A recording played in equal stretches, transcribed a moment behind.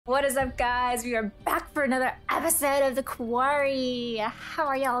What is up, guys? We are back for another episode of the Quarry. How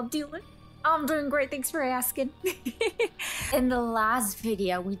are y'all doing? I'm doing great, thanks for asking. In the last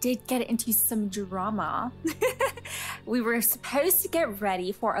video, we did get into some drama. We were supposed to get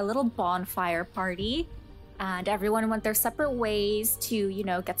ready for a little bonfire party, and everyone went their separate ways to, you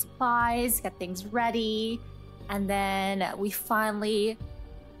know, get supplies, get things ready, and then we finally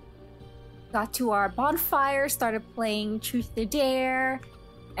got to our bonfire, started playing Truth or Dare.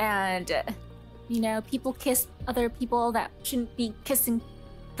 And, you know, people kiss other people that shouldn't be kissing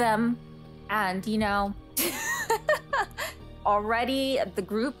them. And, you know, already the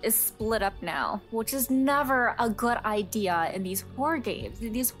group is split up now, which is never a good idea in these horror games,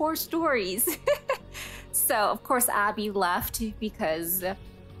 in these horror stories. So, of course, Abby left because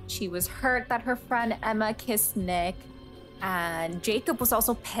she was hurt that her friend Emma kissed Nick. And Jacob was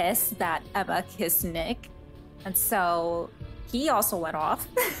also pissed that Emma kissed Nick. And so he also went off.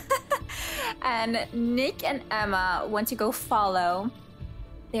 And Nick and Emma went to go follow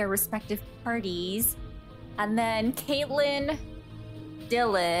their respective parties. And then Caitlin,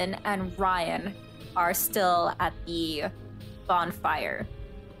 Dylan, and Ryan are still at the bonfire.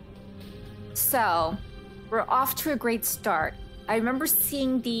 So we're off to a great start. I remember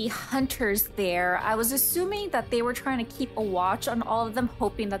seeing the hunters there. I was assuming that they were trying to keep a watch on all of them,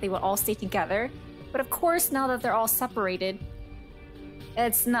 hoping that they would all stay together. But of course, now that they're all separated,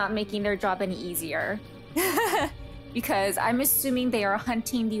 it's not making their job any easier. Because I'm assuming they are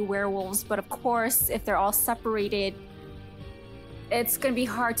hunting the werewolves, but of course, if they're all separated, it's gonna be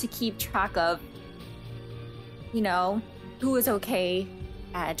hard to keep track of, you know, who is okay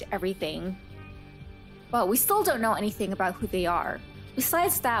and everything. But we still don't know anything about who they are.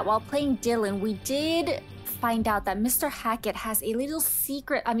 Besides that, while playing Dylan, we did find out that Mr. Hackett has a little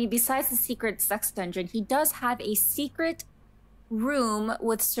secret. I mean, besides the secret sex dungeon, he does have a secret room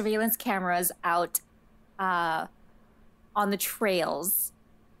with surveillance cameras out on the trails.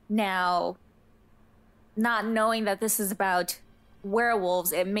 Now, not knowing that this is about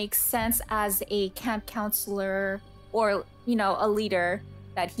werewolves, it makes sense as a camp counselor or, you know, a leader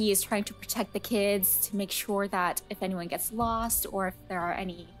that he is trying to protect the kids to make sure that if anyone gets lost or if there are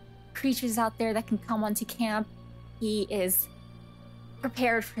any creatures out there that can come onto camp, he is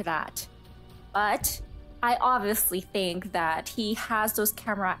prepared for that. But I obviously think that he has those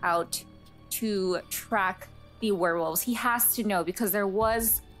cameras out to track the werewolves. He has to know because there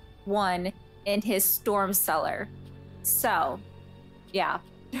was one in his storm cellar. So, yeah.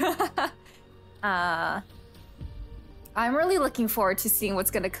 I'm really looking forward to seeing what's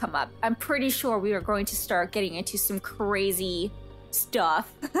going to come up. I'm pretty sure we are going to start getting into some crazy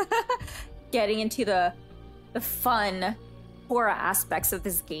stuff. Getting into the fun horror aspects of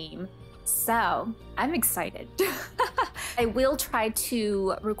this game. So, I'm excited. I will try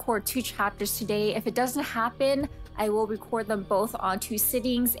to record 2 chapters today. If it doesn't happen, I will record them both on 2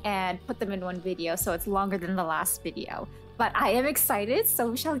 sittings and put them in 1 video, so it's longer than the last video. But I am excited, so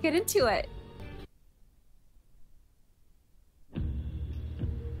we shall get into it.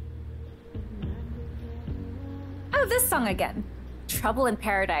 Oh, this song again. Trouble in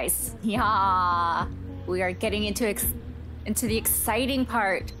Paradise. Yeah, we are getting into the exciting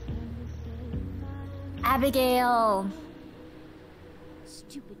part. Abigail.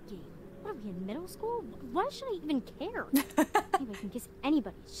 Stupid game. What are we in middle school? Why should I even care? Anybody can kiss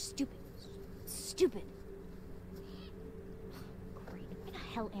anybody. Stupid. Stupid. Great. Where the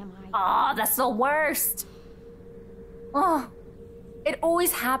hell am I? Oh, that's the worst. Oh, it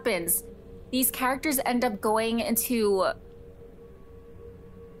always happens. These characters end up going into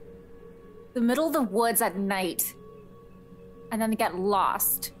the middle of the woods at night, and then they get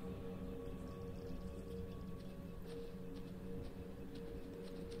lost.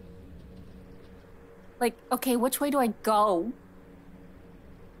 Like, okay, which way do I go?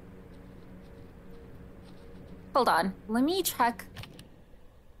 Hold on, let me check.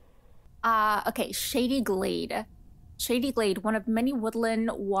 Okay, Shady Glade. Shady Glade, one of many woodland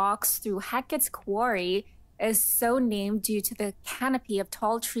walks through Hackett's Quarry, is so named due to the canopy of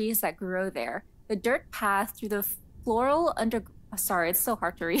tall trees that grow there. The dirt path through the floral sorry, it's so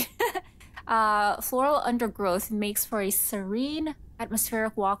hard to read. Floral undergrowth makes for a serene,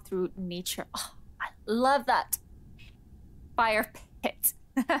 atmospheric walk through nature. Oh, I love that. Fire pit.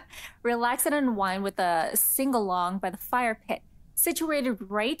 Relax and unwind with a sing-along by the fire pit. Situated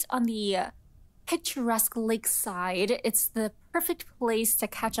right on the picturesque lakeside, it's the perfect place to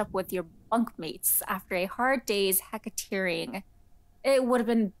catch up with your bunkmates after a hard day's hacketeering. It would have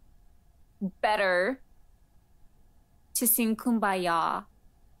been better to sing Kumbaya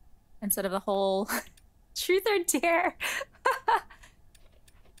instead of the whole Truth or Dare.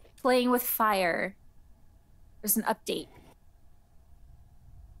 Playing with fire. There's an update.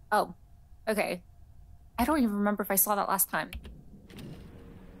 Oh, okay. I don't even remember if I saw that last time.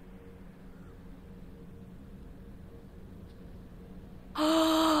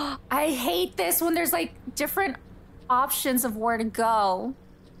 Oh, I hate this when there's like different options of where to go.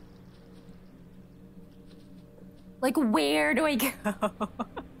 Like, where do I go?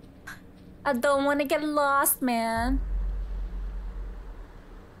 I don't want to get lost, man.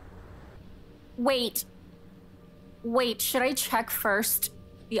 Wait. Wait, should I check first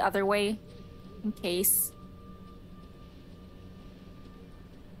the other way? In case.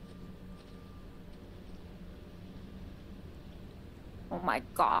 Oh my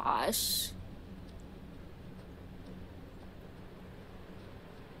gosh.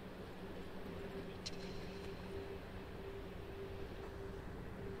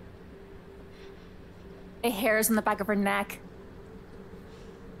 The hair's on the back of her neck.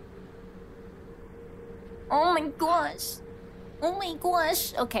 Oh my gosh. Oh my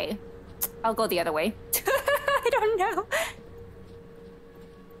gosh. Okay. I'll go the other way. I don't know.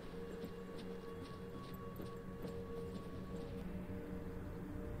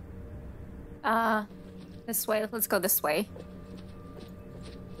 This way. Let's go this way.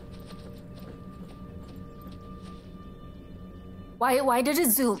 Why did it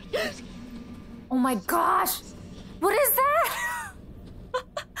zoom? Oh my gosh. What is that?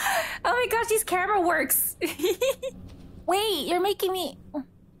 Oh my gosh, these camera works. Wait, you're making me...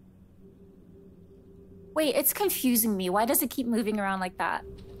 Wait, it's confusing me. Why does it keep moving around like that?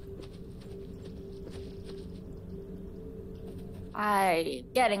 I'm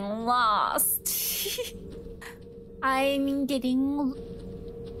getting lost. I'm getting...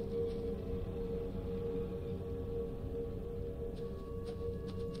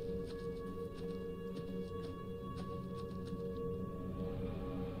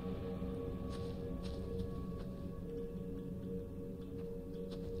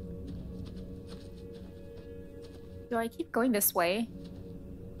 Do I keep going this way?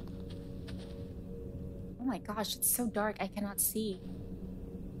 Oh my gosh, it's so dark, I cannot see.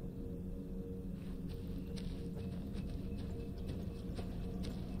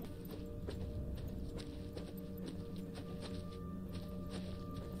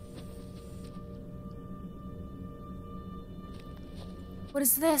 What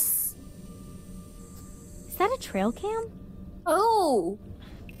is this? Is that a trail cam? Oh!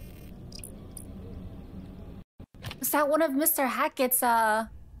 Is that one of Mr. Hackett's, a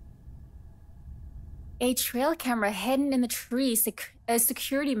trail camera hidden in the trees, a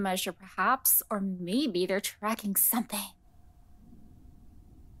security measure, perhaps? Or maybe they're tracking something.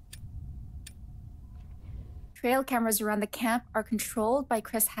 Trail cameras around the camp are controlled by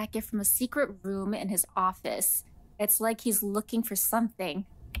Chris Hackett from a secret room in his office. It's like he's looking for something.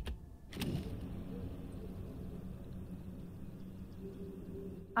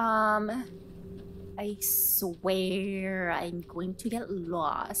 I swear I'm going to get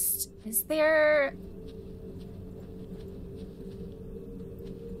lost. Is there...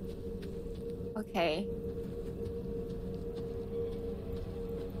 Okay.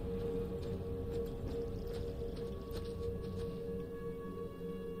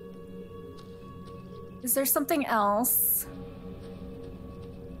 Is there something else?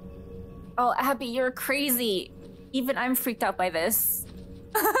 Oh, Abby, you're crazy. Even I'm freaked out by this.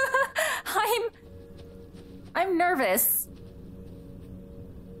 I'm nervous.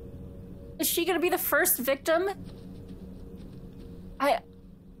 Is she gonna be the first victim?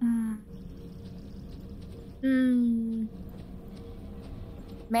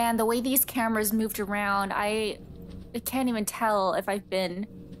 Man, the way these cameras moved around, I can't even tell if I've been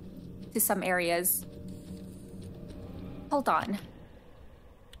to some areas. Hold on.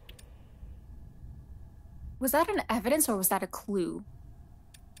 Was that an evidence or was that a clue?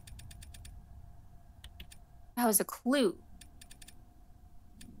 That was a clue.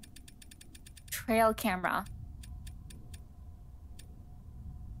 Trail camera.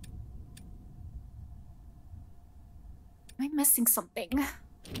 Am I missing something?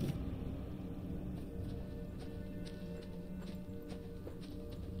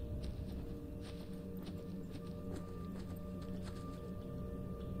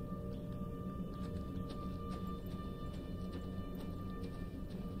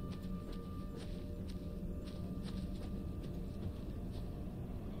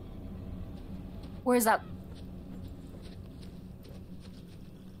 Where's that?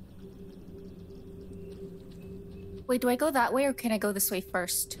 Wait, do I go that way or can I go this way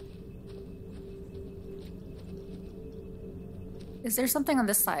first? Is there something on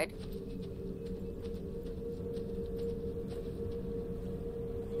this side?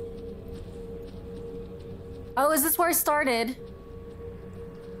 Oh, is this where I started?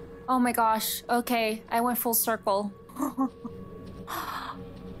 Oh my gosh. Okay, I went full circle.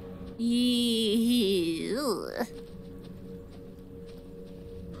 Ew.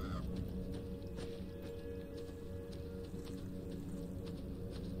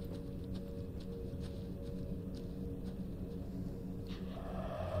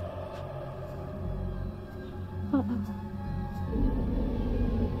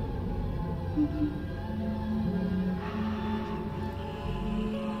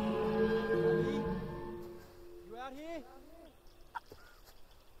 You out here?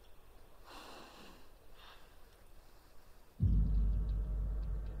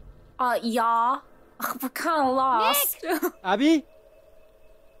 Yeah. We're kind of lost. Abby?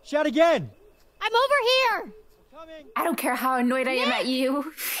 Shout again! I'm over here! Coming! I don't care how annoyed I am at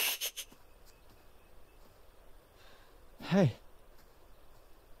you. Hey.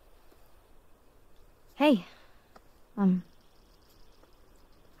 Hey. Hi.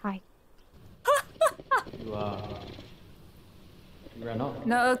 You ran off.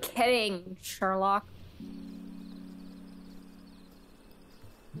 No kidding, Sherlock.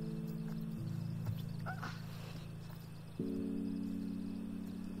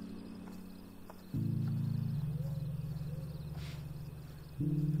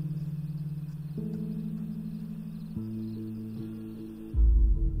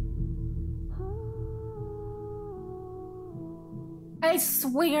 I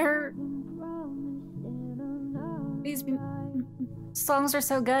swear, these songs are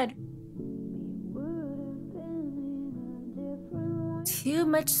so good. Too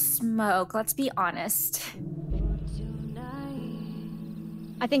much smoke, let's be honest.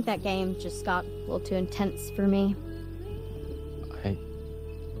 I think that game just got a little too intense for me.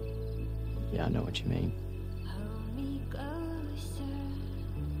 Yeah, I know what you mean.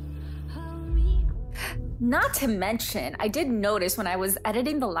 Not to mention, I did notice when I was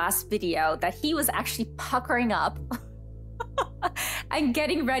editing the last video that he was actually puckering up and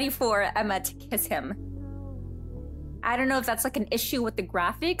getting ready for Emma to kiss him. I don't know if that's like an issue with the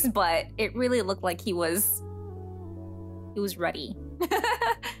graphics, but it really looked like he was ready.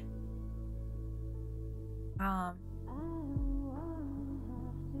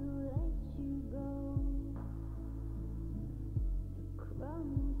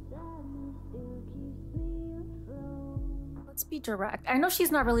 Let's be direct. I know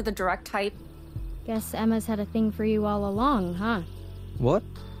she's not really the direct type. Guess Emma's had a thing for you all along, huh? What?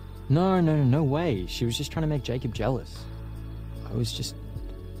 No way. She was just trying to make Jacob jealous. I was just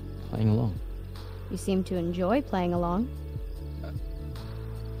playing along. You seem to enjoy playing along.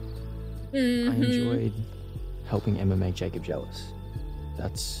 I enjoyed helping Emma make Jacob jealous.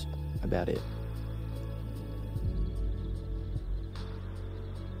 That's about it.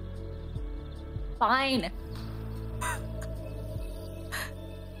 Fine.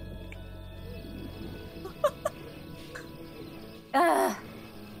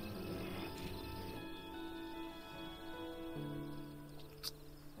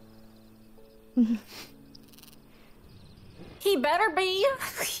 He better be.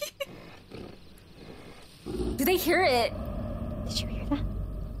 Do they hear it? Did you hear that?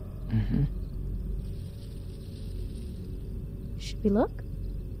 Mm-hmm. Should we look?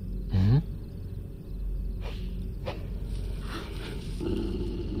 Mm-hmm.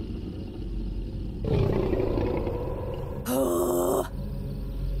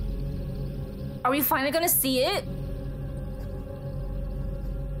 Are we finally gonna see it?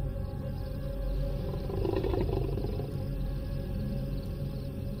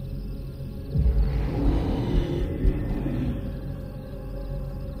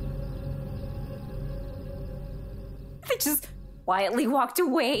 They just quietly walked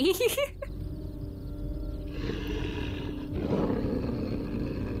away.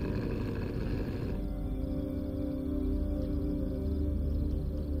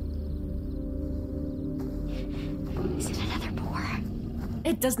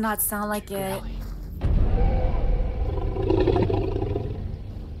 It does not sound like it.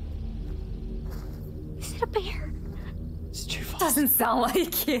 Is it a bear? It's too fast. Doesn't sound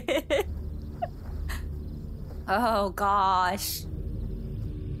like it. Oh gosh.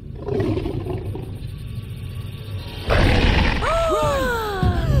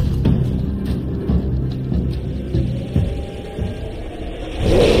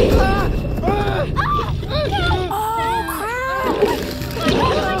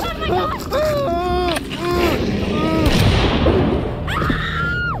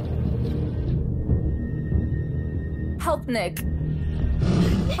 Help, Nick.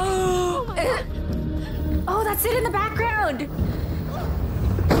 Oh, that's it in the background.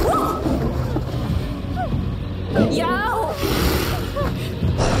 Yo!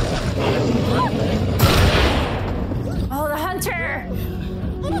 Oh, the hunter!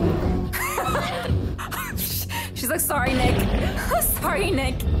 She's like, sorry, Nick. Sorry,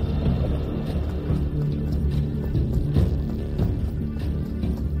 Nick.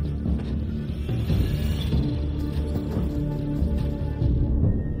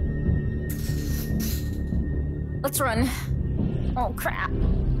 Let's run. Oh, crap.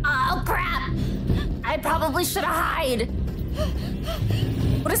 Oh, crap! I probably should have hide.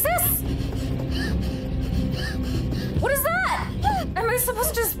 What is this? What is that? Am I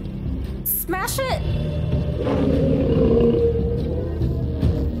supposed to just smash it?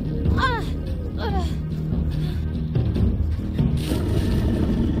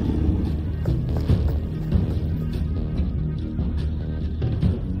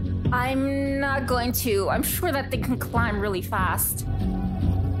 I'm not going to. I'm sure that thing can climb really fast.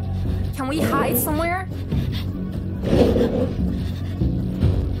 Can we hide somewhere?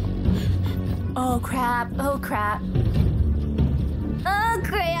 Oh crap, oh crap. Oh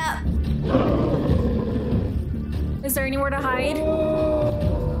crap! Is there anywhere to hide?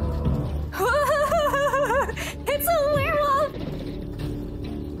 It's a werewolf!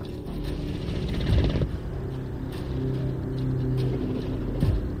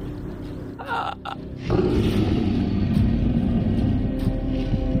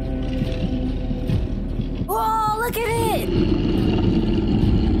 Whoa, look at it!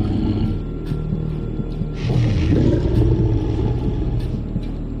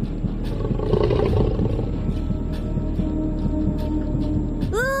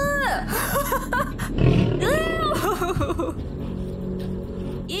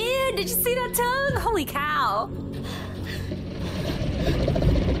 Ew, did you see that tongue? Holy cow.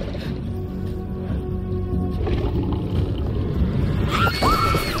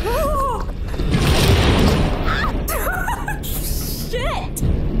 Shit!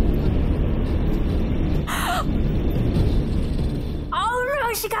 Oh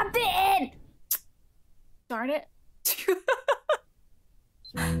no, she got bitten! Darn it.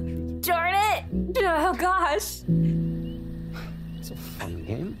 Darn it! Oh gosh. It's a fun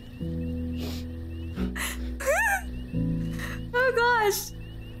game. Oh gosh.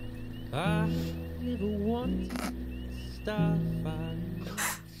 I never want to stop.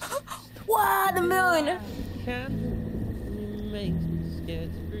 Wow, the moon!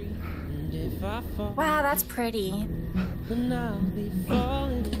 Wow, that's pretty.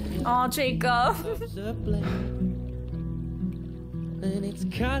 Oh, Jacob. And it's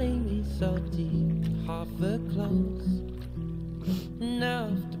cutting me so deep, half a close.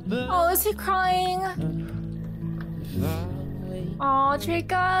 Oh, is he crying? Oh,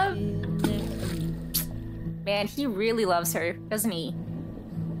 Jacob. Man, he really loves her, doesn't he?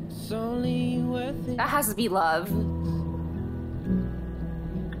 That has to be love.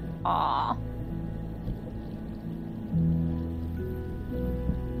 Aw.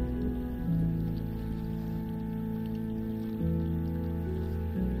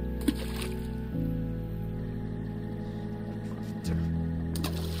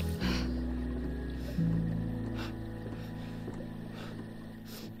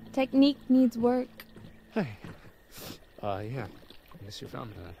 Technique needs work. Hey. Yeah. I guess you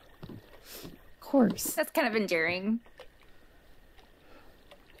found that. Of course. That's kind of endearing.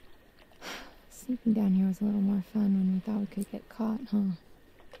 Sleeping down here was a little more fun when we thought we could get caught, huh?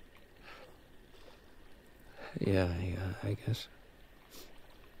 Yeah, I guess.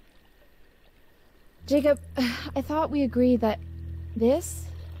 Jacob, I thought we agreed that this,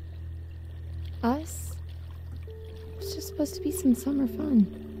 us, was just supposed to be some summer fun.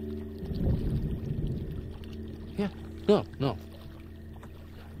 Yeah. No.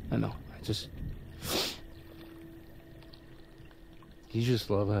 I know. You just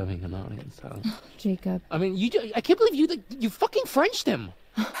love having an audience, huh? Jacob. I mean, I can't believe you fucking Frenched him.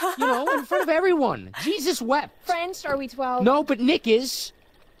 You know, in front of everyone. Jesus wept. French? Are we 12? No, but Nick is.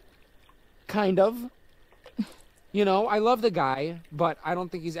 Kind of. You know, I love the guy, but I don't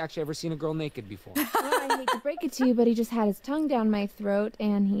think he's actually ever seen a girl naked before. Well, I hate to break it to you, but he just had his tongue down my throat,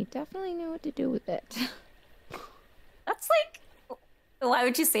 and he definitely knew what to do with it. That's like... Why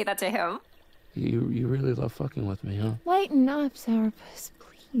would you say that to him? You really love fucking with me, huh? Lighten up, Sourpuss,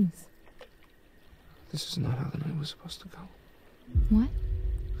 please. This is not how the night was supposed to go. What?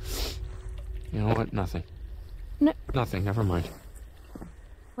 You know what? Nothing. No. Nothing. Never mind.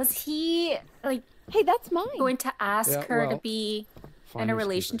 Was he, like... Hey, that's mine. Going to ask her to be in a Fine,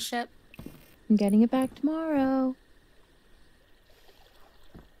 relationship? I'm getting it back tomorrow.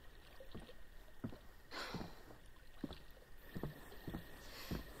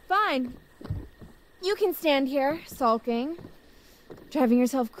 Fine. You can stand here, sulking, driving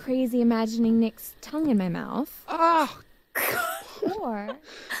yourself crazy imagining Nick's tongue in my mouth. Ah! Or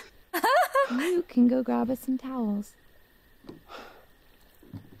you can go grab us some towels.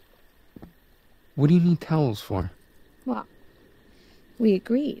 What do you need towels for? Well, we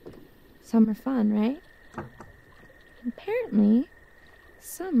agreed. Summer fun, right? Apparently,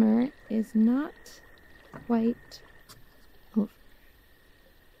 summer is not quite over.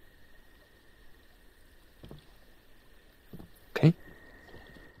 Okay.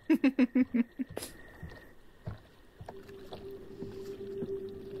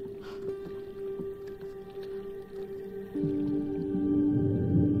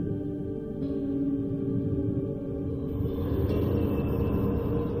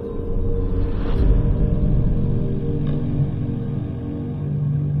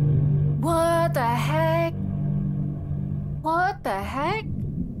 What the heck? What the heck?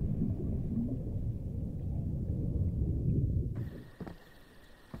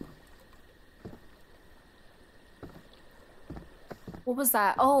 What was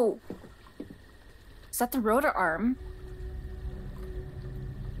that? Oh. Is that the rotor arm?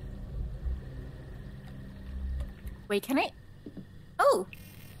 Wait, can I? Oh.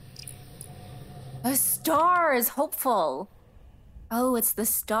 A star is hopeful. Oh, it's the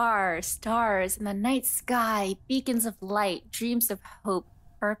stars in the night sky, beacons of light, dreams of hope,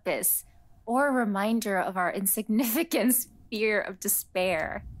 purpose, or a reminder of our insignificance, fear of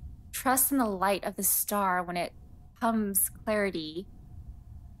despair. Trust in the light of the star when it comes clarity.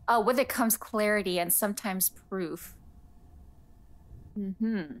 With it comes clarity and sometimes proof.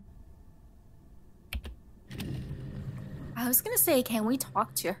 I was gonna say, can we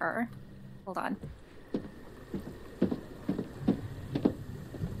talk to her? Hold on.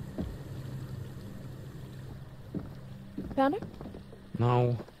 Found her?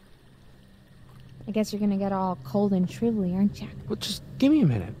 No. I guess you're gonna get all cold and shrivelly, aren't you? Well, just give me a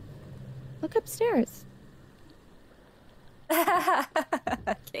minute. Look upstairs.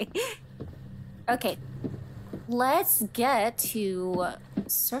 Okay. Okay. Let's get to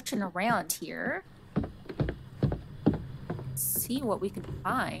searching around here. See what we can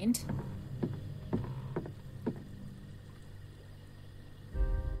find.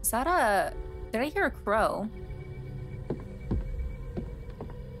 Is that a... Did I hear a crow?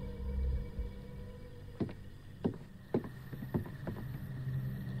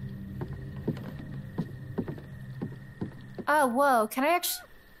 Oh, whoa. Can I actually...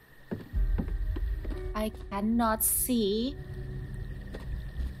 I cannot see.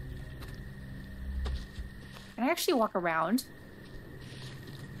 Can I actually walk around?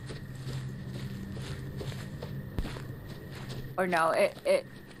 Or no, it...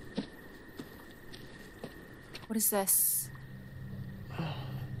 What is this?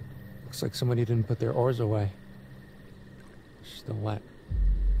 Looks like somebody didn't put their oars away. Still wet.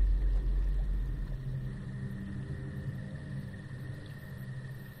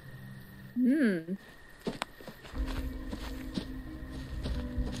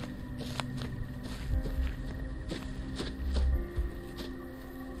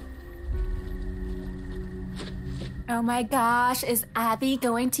 Oh my gosh, is Abby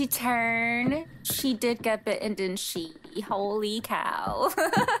going to turn? She did get bitten, didn't she? Holy cow.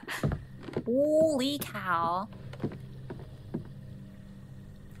 Holy cow.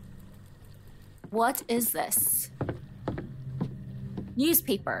 What is this?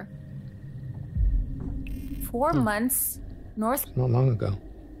 Newspaper. 4 months, North... Not long ago.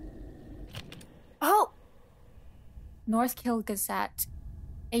 Oh! North Kill Gazette.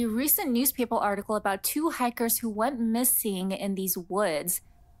 A recent newspaper article about 2 hikers who went missing in these woods.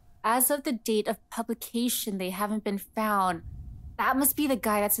 As of the date of publication, they haven't been found. That must be the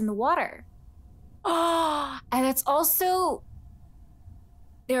guy that's in the water. Oh, and it's also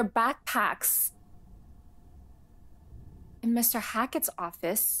their backpacks in Mr. Hackett's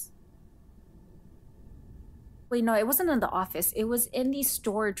office. Wait, no, it wasn't in the office. It was in the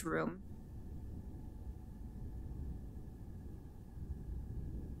storage room.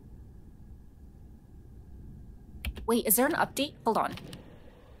 Wait, is there an update? Hold on.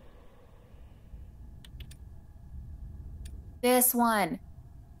 This one.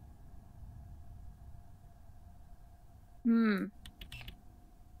 The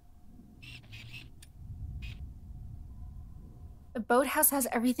boathouse has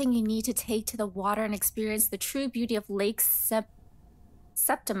everything you need to take to the water and experience the true beauty of Lake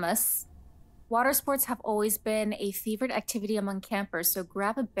Septimus. Water sports have always been a favorite activity among campers, so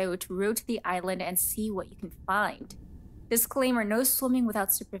grab a boat, row to the island, and see what you can find. Disclaimer, no swimming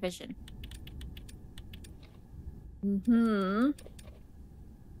without supervision.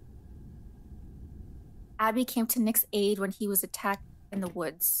 Abby came to Nick's aid when he was attacked in the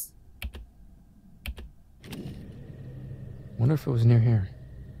woods. Wonder if it was near here.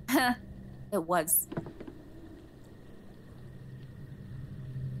 It was.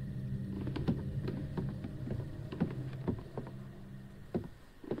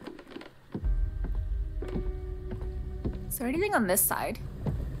 Is there anything on this side?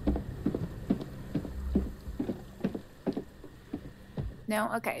 No?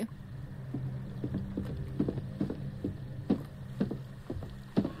 Okay.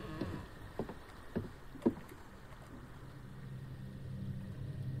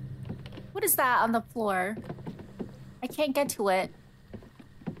 What is that on the floor? I can't get to it.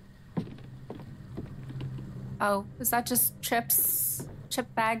 Oh, is that just chips?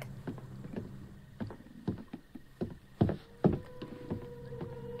 Chip bag?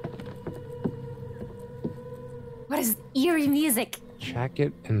 What is eerie music?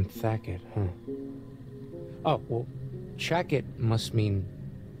 Chackett and Thackett, huh? Oh, well, Chackett must mean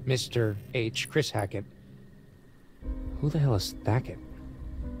Mr. H. Chris Hackett. Who the hell is Thackett?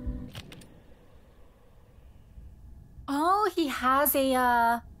 Oh, he has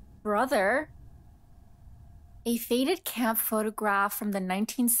a, brother. A faded camp photograph from the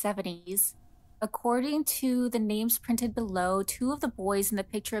 1970s. According to the names printed below, 2 of the boys in the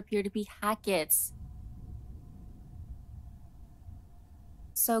picture appear to be Hackett's.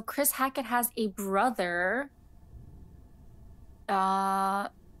 So Chris Hackett has a brother,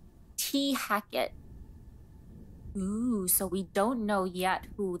 T. Hackett. Ooh, so we don't know yet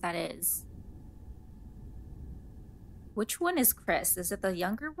who that is. Which one is Chris? Is it the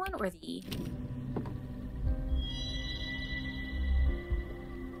younger one or the...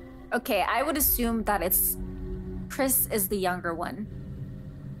 Okay, I would assume that it's... Chris is the younger one.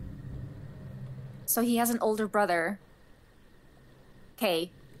 So he has an older brother.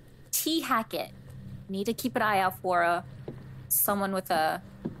 Okay, T. Hackett. Need to keep an eye out for someone with a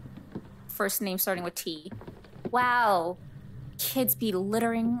first name starting with T. Wow, kids be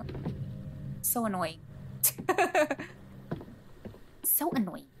littering. So annoying. So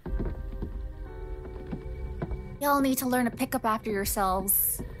annoying. Y'all need to learn to pick up after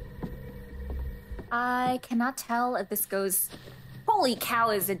yourselves. I cannot tell if this goes... Holy cow,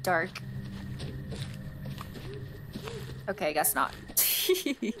 is it dark? Okay, I guess not.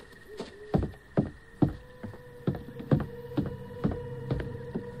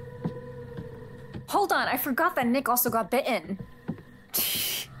 Hold on, I forgot that Nick also got bitten.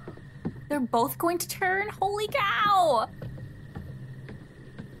 They're both going to turn? Holy cow!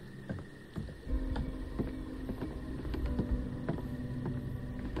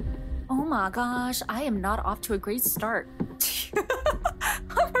 Oh my gosh, I am not off to a great start.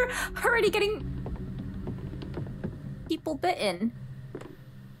 I'm already getting people bitten.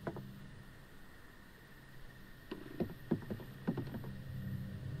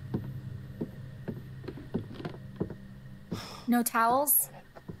 No towels?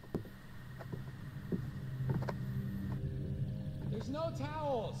 There's no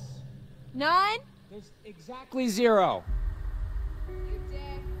towels. None? There's exactly 0. You dick.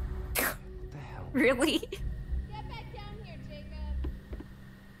 What the hell? Really? Get back down here, Jacob.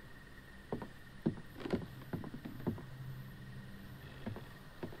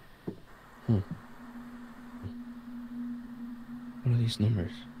 What are these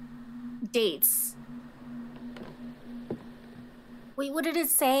numbers? Dates. Wait, what did it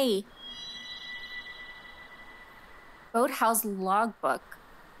say? Boathouse logbook.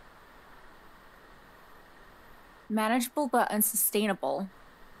 Manageable but unsustainable.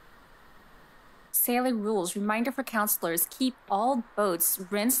 Sailing rules. Reminder for counselors. Keep all boats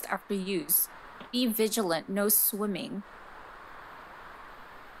rinsed after use. Be vigilant. No swimming.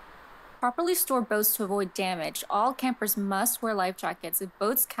 Properly store boats to avoid damage. All campers must wear life jackets. If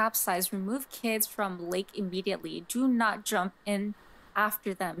boats capsize, remove kids from lake immediately. Do not jump in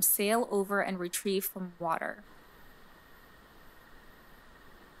after them. Sail over and retrieve from water.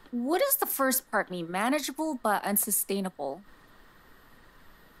 What does the first part mean? Manageable but unsustainable.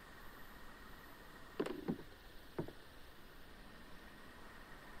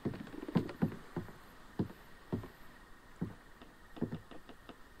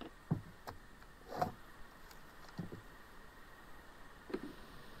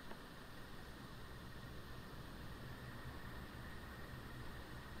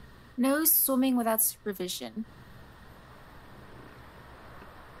 No swimming without supervision.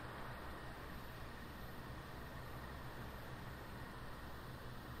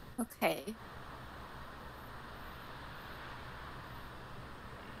 Okay.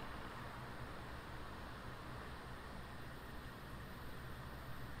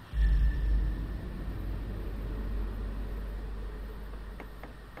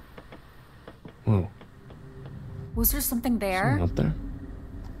 Was there something there? Something up there?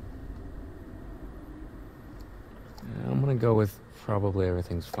 Yeah, I'm gonna go with probably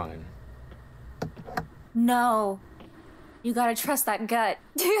everything's fine. No. You gotta trust that gut.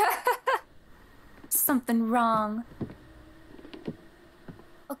 Something wrong.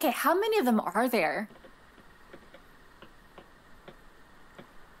 Okay, how many of them are there?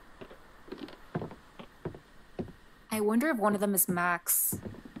 I wonder if one of them is Max.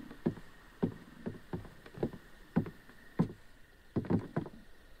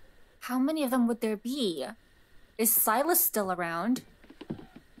 How many of them would there be? Is Silas still around?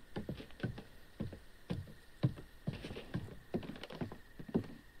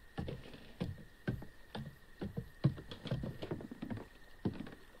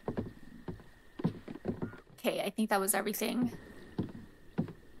 Okay, I think that was everything.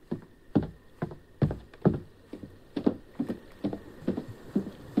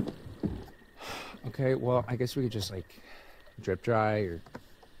 Okay, well, I guess we could just, like, drip dry, or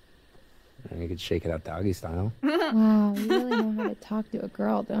you could shake it out doggy style. Wow, you really know how to talk to a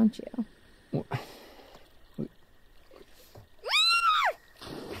girl, don't you? Well,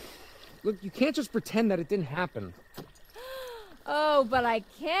 look, you can't just pretend that it didn't happen. Oh, but I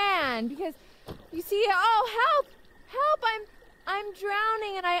can, because you see, oh, help! Help! I'm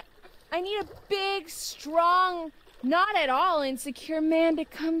drowning, and I need a big, strong, not at all insecure man to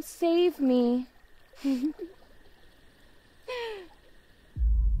come save me.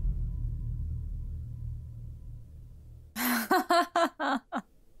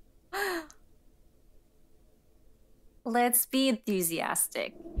 Let's be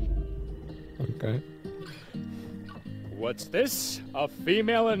enthusiastic. Okay. What's this? A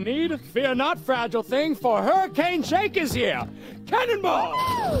female in need? Fear not, fragile thing, for Hurricane Jake is here! Cannonball!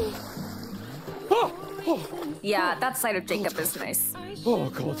 Oh, Yeah, that side of Jacob is nice. oh,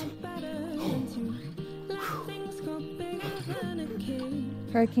 cold.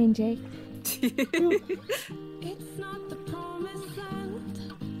 Hurricane Jake.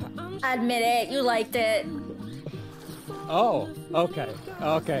 Admit it, you liked it. Oh, okay.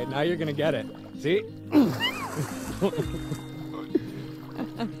 Okay, now you're gonna get it. See?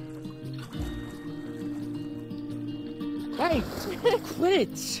 Hey, quit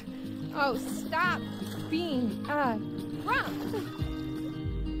it! Oh, stop being, drunk.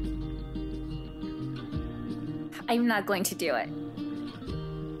 I'm not going to do it.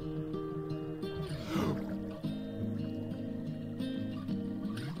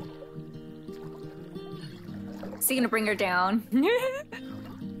 Is he gonna bring her down?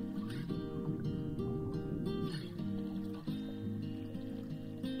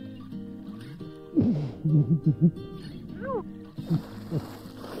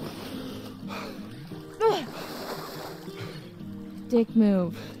 Dick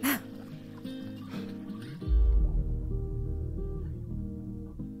move.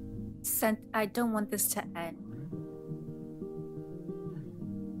 I don't want this to end.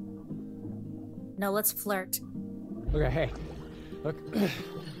 No, let's flirt. Okay, hey, look,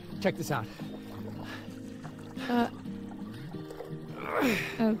 check this out.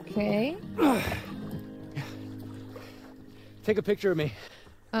 Okay. Take a picture of me.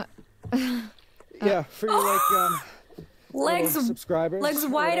 Yeah, for your, Legs, little subscribers. legs or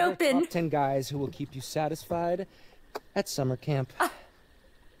wide whatever, open. Top 10 guys who will keep you satisfied at summer camp.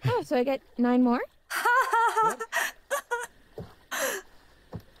 Oh, so I get 9 more?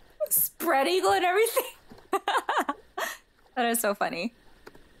 Spread eagle and everything. That is so funny.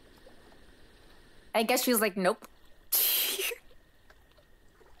 I guess she was like, nope.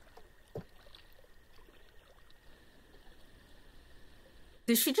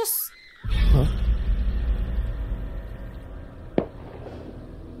 Did she just... Huh?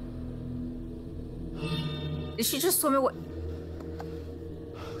 Did she just swim away?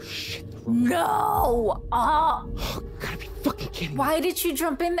 Oh, shit. No! Oh, gotta be fucking kidding me. Why did you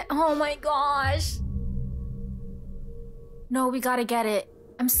jump in? Oh my gosh. No, we gotta get it.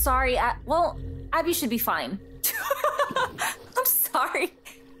 I'm sorry. Well, Abby should be fine. I'm sorry.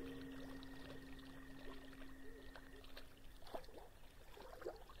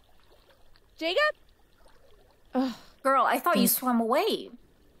 Jacob? Ugh. Girl, I thought you swam away.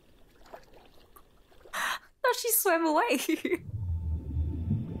 I thought she swam away.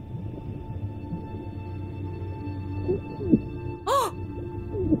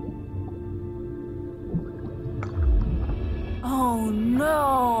 Oh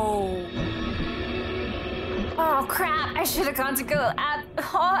no! Oh crap! I should have gone to go.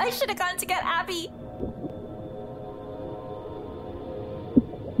 I should have gone to get Abby.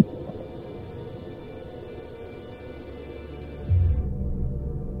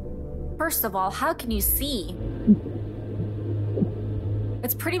 First of all, how can you see?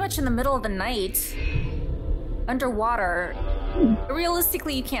 It's pretty much in the middle of the night. Underwater.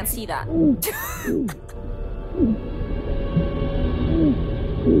 Realistically, you can't see that.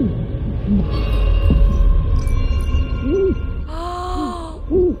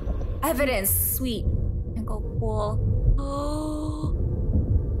 Evidence. Sweet. And go pool.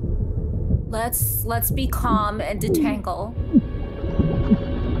 Let's be calm and detangle.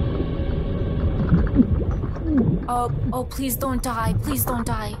 Oh, please don't die. Please don't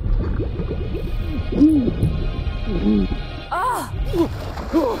die.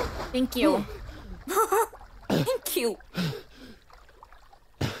 Oh! Thank you. Thank you.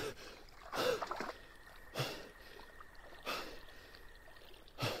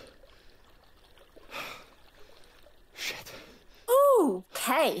 Shit. Ooh,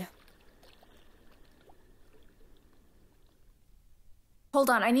 okay. Hold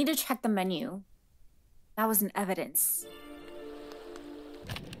on, I need to check the menu. That was an evidence.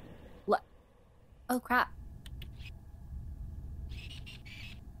 What? Oh, crap.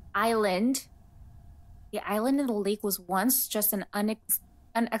 Island. The island in the lake was once just an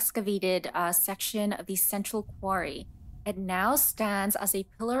unexcavated section of the central quarry. It now stands as a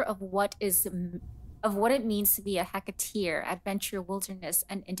pillar of what it means to be a Hacketeer, adventure, wilderness,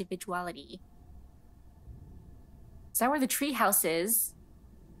 and individuality. Is that where the treehouse is?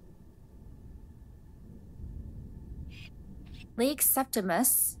 Lake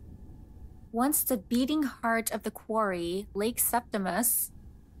Septimus. Once the beating heart of the quarry, Lake Septimus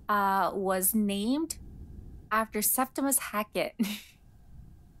was named after Septimus Hackett.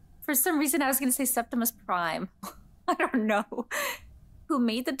 For some reason, I was going to say Septimus Prime. I don't know. Who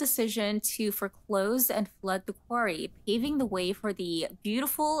made the decision to foreclose and flood the quarry, paving the way for the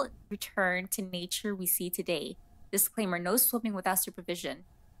beautiful return to nature we see today. Disclaimer, no swimming without supervision.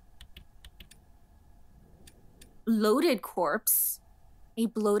 Loaded corpse. A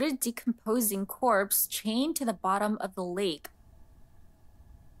bloated, decomposing corpse chained to the bottom of the lake.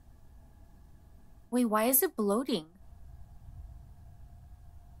 Wait, why is it bloating?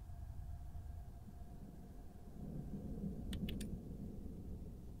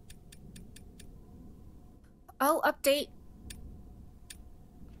 Oh, update.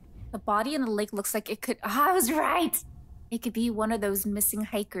 The body in the lake looks like it could... I was right! It could be one of those missing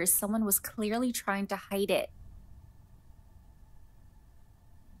hikers. Someone was clearly trying to hide it.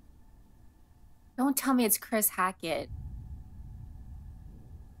 Don't tell me it's Chris Hackett.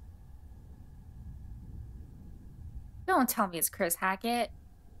 Don't tell me it's Chris Hackett.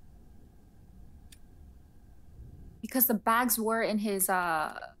 Because the bags were in his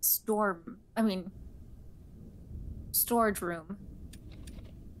storage room.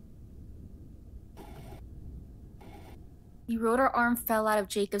 The rotor arm fell out of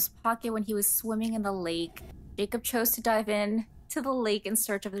Jacob's pocket when he was swimming in the lake. Jacob chose to dive in to the lake in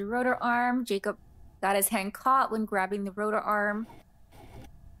search of the rotor arm. Jacob got his hand caught when grabbing the rotor arm.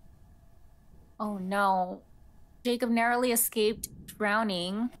 Oh no. Jacob narrowly escaped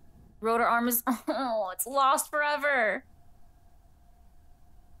drowning. Rotor arm is... Oh, it's lost forever.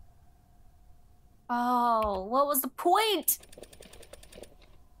 Oh, what was the point?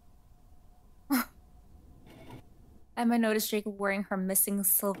 Emma noticed Jacob wearing her missing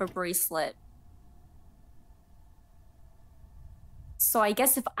silver bracelet. So I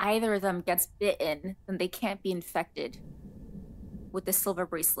guess if either of them gets bitten, then they can't be infected with the silver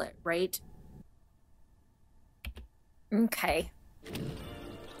bracelet, right? Okay.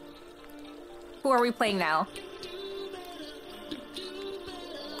 Who are we playing now?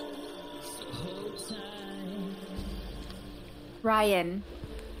 Ryan.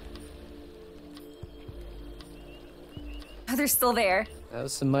 Oh, they're still there. That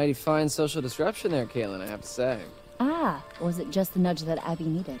was some mighty fine social disruption there, Kaylin, I have to say. Ah, was it just the nudge that Abby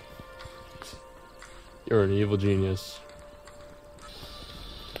needed? You're an evil genius.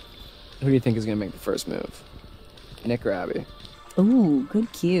 Who do you think is gonna make the first move? Nick or Abby? Ooh,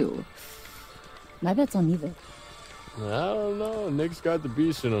 good cue. My bet's on neither. I don't know. Nick's got the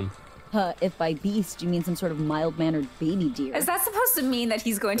beast in him. If by beast you mean some sort of mild-mannered baby deer. Is that supposed to mean that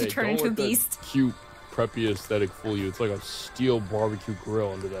he's going to turn into a beast? Cute, preppy aesthetic fool you. It's like a steel barbecue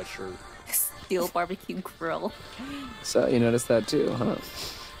grill under that shirt. Steel barbecue grill. So, you noticed that too, huh?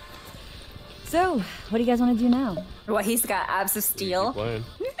 So, what do you guys want to do now? What, he's got abs of steel? Playing.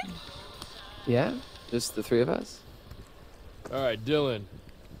 Yeah? Just the three of us? Alright, Dylan.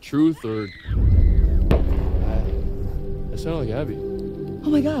 Truth or... That sounded like Abby. Oh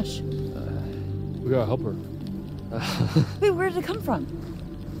my gosh. We gotta help her. Wait, where did it come from?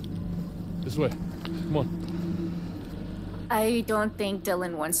 This way. Come on. I don't think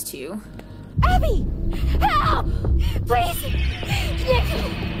Dylan wants to. Abby! Help! Please! Nick!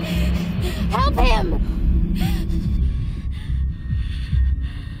 Help him!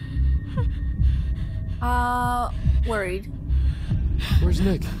 Worried. Where's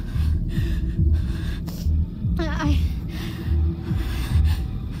Nick?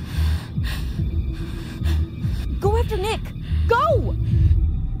 Go after Nick! Go!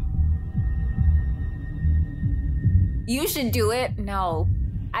 You should do it. No.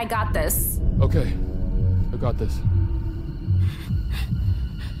 I got this. Okay. I got this.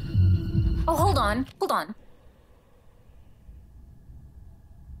 Oh, hold on. Hold on.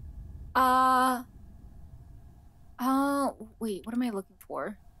 Wait, what am I looking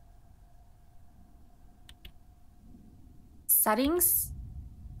for? Settings?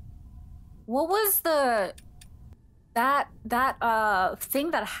 What was that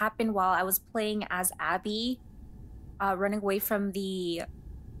thing that happened while I was playing as Abby, running away from the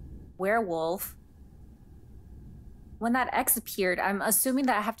werewolf? When that X appeared, I'm assuming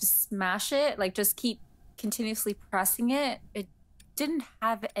that I have to smash it, like just keep continuously pressing it. It didn't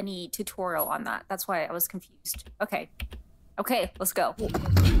have any tutorial on that. That's why I was confused. Okay. Okay, let's go.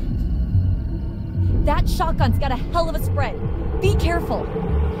 That shotgun's got a hell of a spread. Be careful.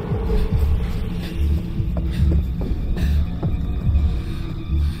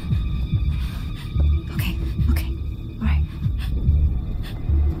 Okay, okay. All right.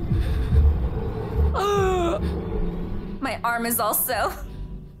 My arm is also...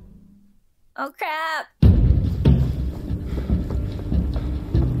 Oh, crap.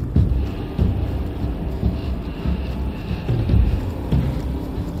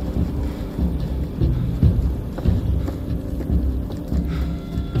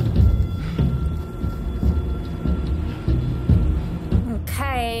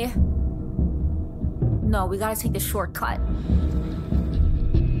 Okay. No, we gotta take the shortcut.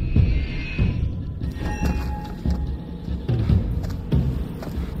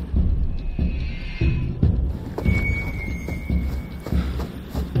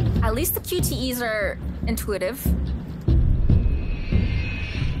 At least the QTEs are intuitive.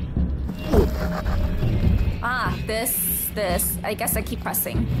 Ah, this. I guess I keep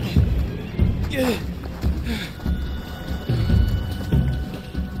pressing.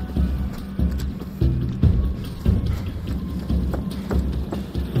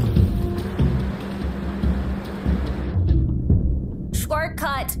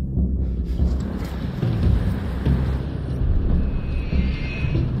 Shortcut.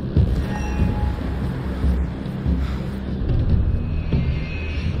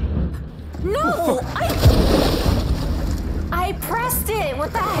 No! I pressed it!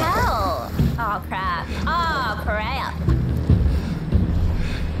 What the hell? Oh, crap. Oh, crap.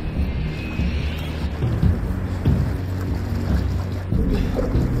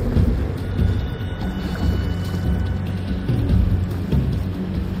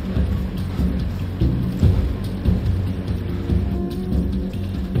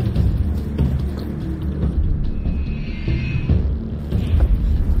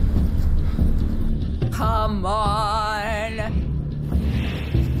 Come on.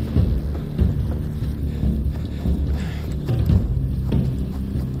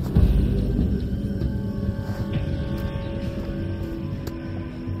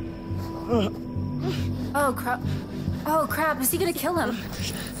 Oh crap. Oh crap, is he gonna kill him?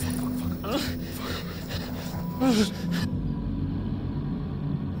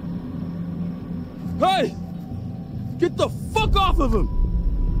 Hey! Get the fuck off of him!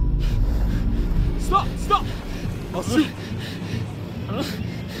 Stop! Stop! I'll shoot!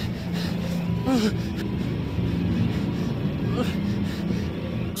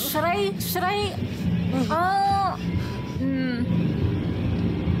 Should I?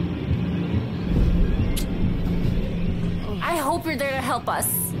 I hope you're there to help us.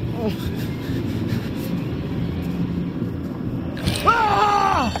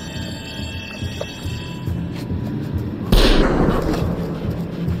 Ah!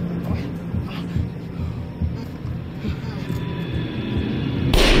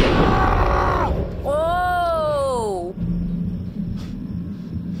 Oh!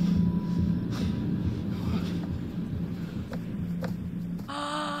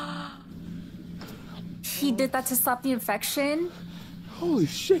 He did that to stop the infection? Holy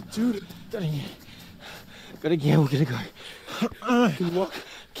shit, dude. Gotta go, gotta go. Can you walk?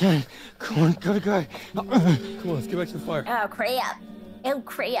 Can. Come on, gotta go. Come on, let's get back to the fire. Oh, crap. Oh,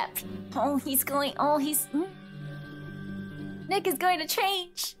 crap. Oh, he's going... Oh, he's... Nick is going to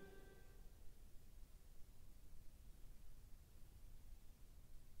change.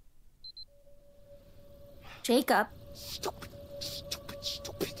 Jacob. Stupid.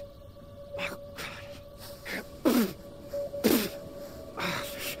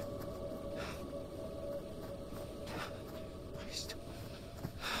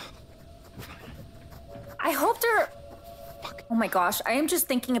 hope there... Oh my gosh, I am just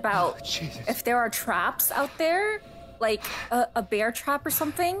thinking about if there are traps out there, like a bear trap or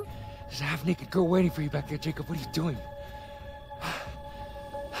something. There's a half-naked girl waiting for you back there, Jacob. What are you doing?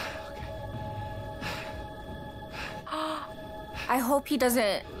 I hope he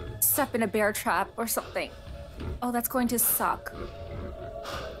doesn't step in a bear trap or something. Oh, that's going to suck.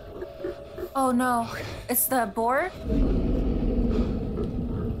 Oh no, it's the boar?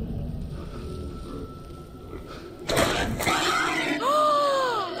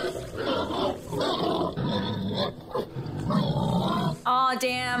 Aw,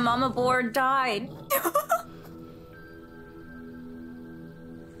 damn, Mama Boar died.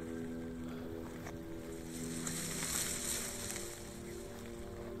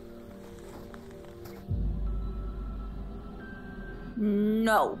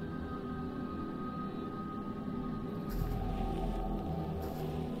 No.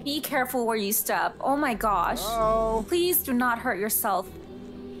 Be careful where you step. Oh my gosh. Oh. Please do not hurt yourself.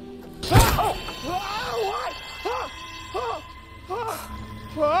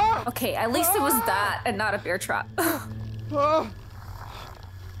 Okay, at least it was that and not a bear trap.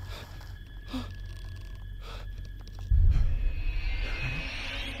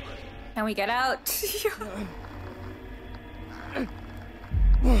 Can we get out?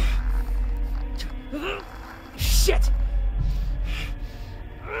 Shit!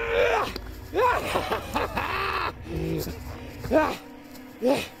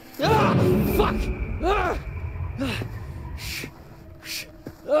 Fuck!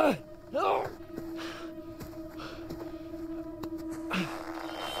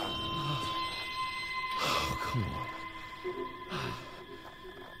 Come on.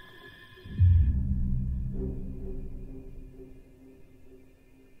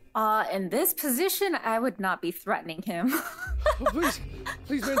 In this position, I would not be threatening him. Oh,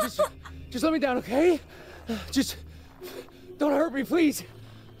 please, man, just let me down, okay? Just don't hurt me, please.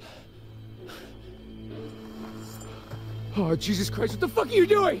 Oh, Jesus Christ, what the fuck are you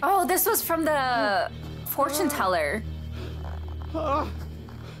doing? Oh, this was from the fortune teller. I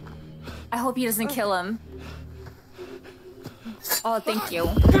hope he doesn't kill him. Oh, thank you.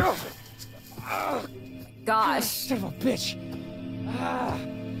 Gosh. Son of a bitch.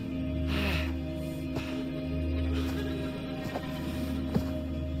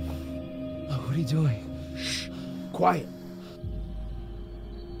 What are you doing? Shh. Quiet.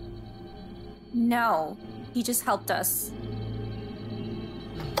 No, he just helped us.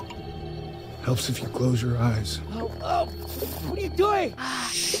 Helps if you close your eyes. Oh, what are you doing?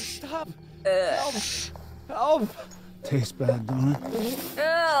 Stop. Help. Help. Tastes bad, don't it?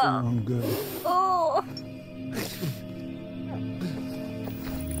 Feeling good. Oh.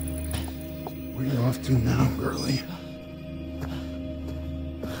 Where you off to now, girlie?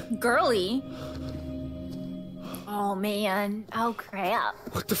 Girly? Oh man. Oh crap.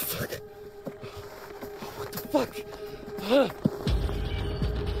 What the fuck? What the fuck? Huh?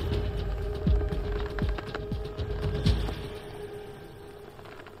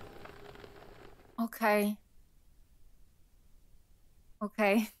 Okay.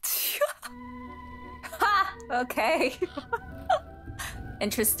 Okay. Ha! Okay.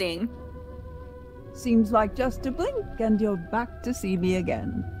 Interesting. Seems like just a blink and you're back to see me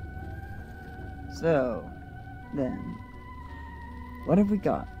again. So, then, what have we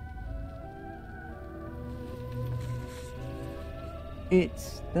got?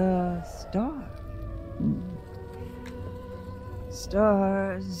 It's the star.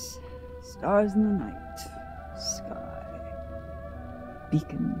 Stars in the night sky,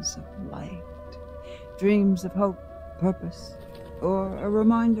 beacons of light, dreams of hope, purpose, or a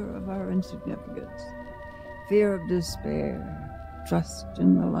reminder of our insignificance, fear of despair, trust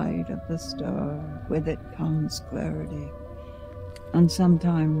in the light of the star. With it comes clarity, and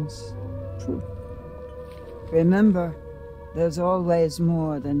sometimes truth. Remember, there's always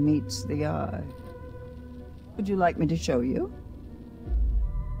more than meets the eye. Would you like me to show you?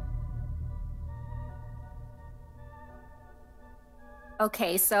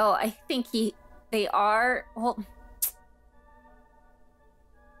 Okay, so I think they are, well,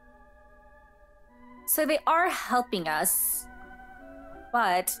 so they are helping us,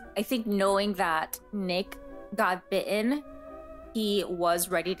 but I think knowing that Nick got bitten, he was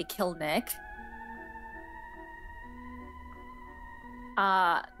ready to kill Nick.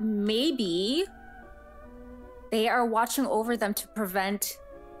 Maybe they are watching over them to prevent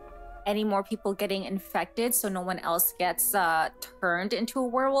any more people getting infected so no one else gets turned into a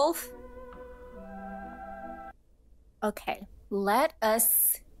werewolf. Okay, let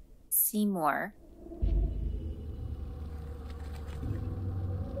us see more.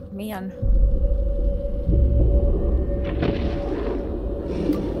 Man.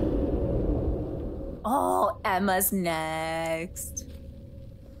 Emma's next.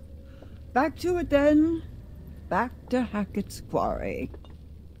 Back to it then. Back to Hackett's Quarry.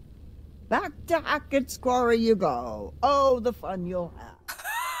 Back to Hackett's Quarry you go. Oh, the fun you'll have.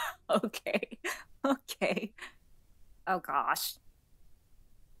 Okay. Okay. Oh gosh.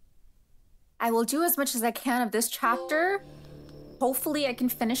 I will do as much as I can of this chapter. Hopefully I can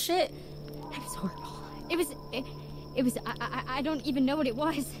finish it. That was horrible. It was I don't even know what it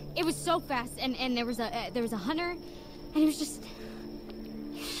was. It was so fast, and there was a hunter, and it was just.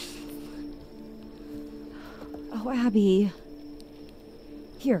 Oh, Abby.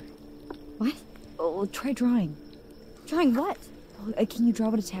 Here. What? Oh, try drawing. Drawing what? Oh, can you draw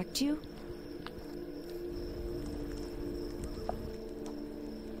what attacked you?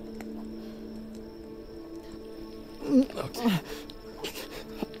 Okay.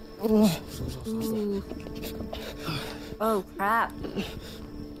 Oh crap.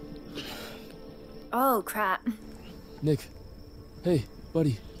 Oh crap. Nick. Hey,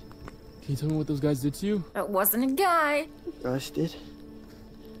 buddy. Can you tell me what those guys did to you? It wasn't a guy. Rush did.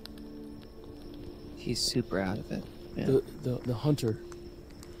 He's super out of it. Yeah. The hunter.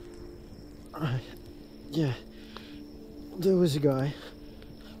 Yeah. There was a guy.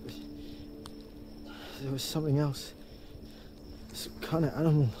 There was something else. Some kind of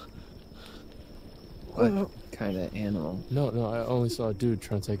animal. What kind of animal? No, I only saw a dude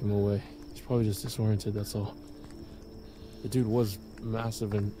trying to take him away. He's probably just disoriented, that's all. The dude was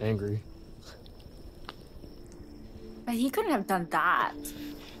massive and angry. But he couldn't have done that.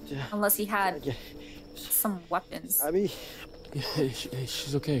 Yeah. Unless he had some weapons. Abby. Yeah, hey,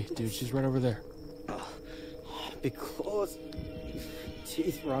 she's okay, dude. She's right over there. Big claws.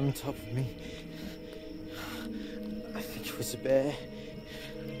 Teeth were on top of me. I think it was a bear.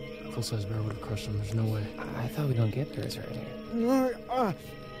 Full-size bear would have crushed him. There's no way. I thought we don't get bears around here. No,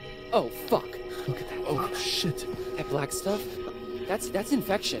 Oh, fuck. Look at that. Oh, shit. That black stuff? That's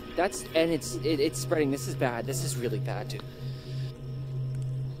infection. It's spreading. This is bad. This is really bad, dude.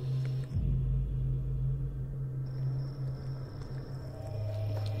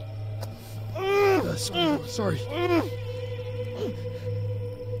 Sorry.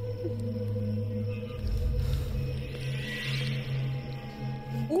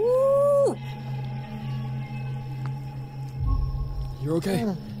 Ooh! You're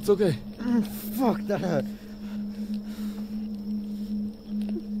okay. It's okay. Fuck, that hurt.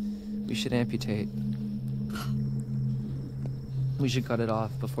 We should amputate. We should cut it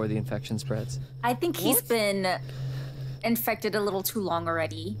off before the infection spreads. I think he's been infected a little too long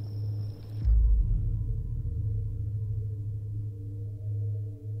already.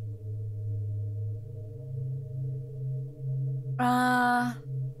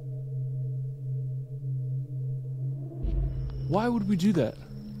 Why would we do that?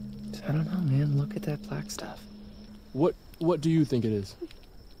 I don't know, man. Look at that black stuff. What do you think it is?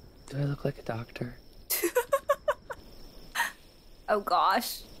 Do I look like a doctor? Oh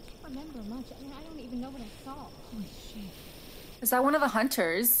gosh. I don't remember much. I mean, I don't even know what I saw. Holy shit. Is that one of the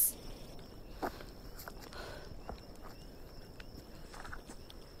hunters?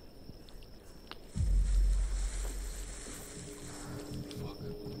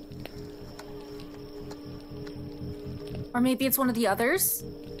 Or maybe it's one of the others?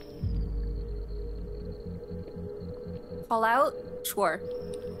 Call out? Sure.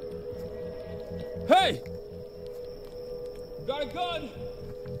 Hey! Got a gun!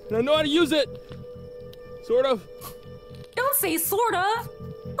 And I know how to use it! Sort of. Don't say sort of!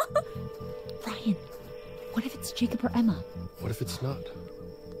 Ryan, what if it's Jacob or Emma? What if it's not?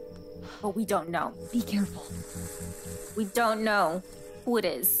 But we don't know. Be careful. We don't know who it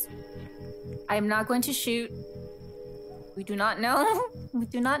is. I am not going to shoot. We do not know. We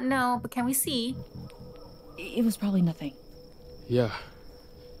do not know, but can we see? It was probably nothing. Yeah.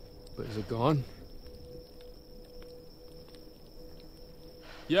 But is it gone?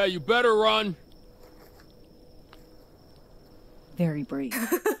 Yeah, you better run. Very brave.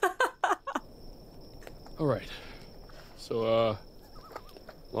 All right. So,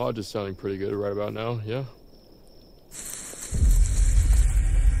 Lodge is sounding pretty good right about now, yeah?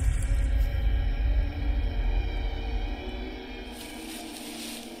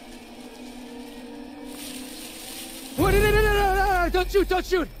 What? No, don't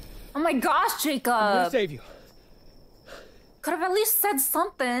shoot! Oh my gosh, Jacob! I'm gonna save you. Could have at least said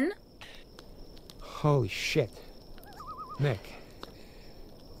something. Holy shit. Nick.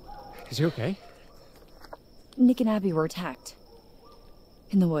 Is he okay? Nick and Abby were attacked.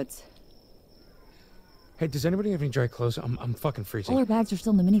 In the woods. Hey, does anybody have any dry clothes? I'm fucking freezing. All our bags are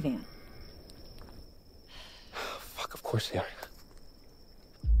still in the minivan. Fuck, of course they are.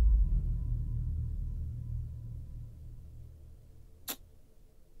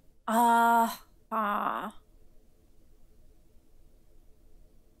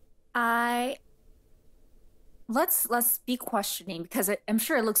 Let's be questioning because I'm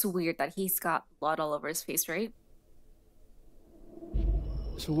sure it looks weird that he's got blood all over his face, right?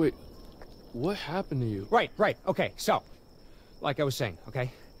 So wait, what happened to you? Right. Okay, so, like I was saying, okay?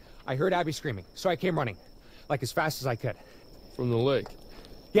 I heard Abby screaming, so I came running, like as fast as I could. From the lake?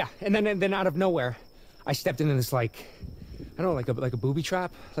 Yeah, and then out of nowhere, I stepped into this, like, I don't know, like a booby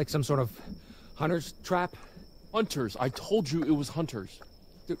trap? Like some sort of hunter's trap? Hunters, I told you it was hunters.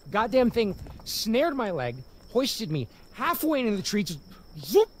 The goddamn thing snared my leg, hoisted me halfway into the tree, just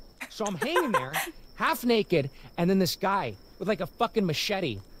zoop! So I'm hanging there, half naked, and then this guy with like a fucking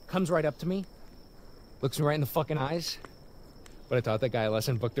machete comes right up to me, looks me right in the fucking eyes. But I taught that guy a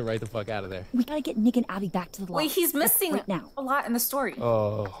lesson, booked it right the fuck out of there. We gotta get Nick and Abby back to the lodge. Wait, he's missing right now. a lot in the story.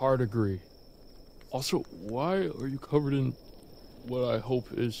 Hard agree. Also, why are you covered in what I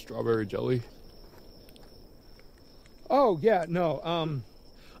hope is strawberry jelly? Oh, yeah, no, I'm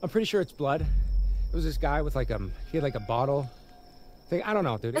pretty sure it's blood. It was this guy with like, he had like a bottle thing. I don't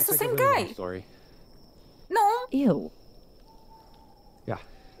know, dude. It's the like same a really guy. long story. No. Ew. Yeah.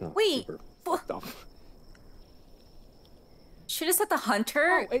 No, Wait. fucked up. Should have said the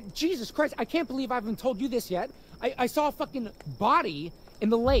hunter. Oh, Jesus Christ, I can't believe I haven't told you this yet. I saw a fucking body in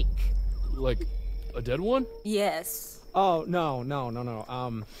the lake. Like, a dead one? Yes. Oh, no.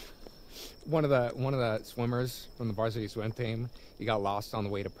 One of the swimmers from the varsity swim team, he got lost on the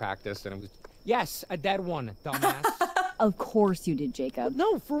way to practice, and it was, yes, a dead one, dumbass. Of course you did, Jacob.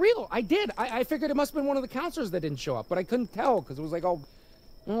 No, for real, I did. I figured it must have been one of the counselors that didn't show up, but I couldn't tell, because it was like all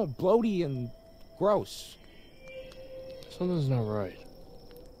bloaty and gross. Something's not right.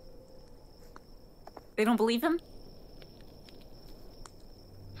 They don't believe him?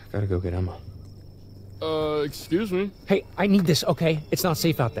 I gotta go get Emma. Excuse me? Hey, I need this, okay? It's not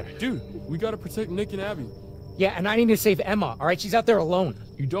safe out there. Dude, we gotta protect Nick and Abby. Yeah, and I need to save Emma, all right? She's out there alone.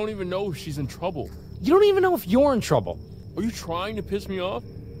 You don't even know if she's in trouble. You don't even know if you're in trouble. Are you trying to piss me off?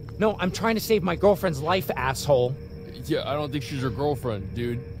 No, I'm trying to save my girlfriend's life, asshole. Yeah, I don't think she's your girlfriend,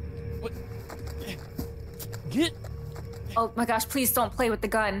 dude. What? Get... Oh my gosh, please don't play with the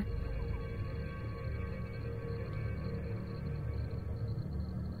gun.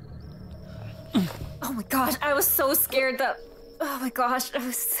 Oh my gosh, I was so scared that... Oh my gosh, I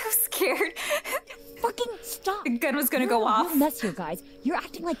was so scared. Fucking stop. The gun was gonna go off. Real mess here, guys. You're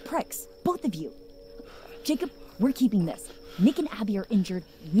acting like pricks. Both of you. Jacob, we're keeping this. Nick and Abby are injured.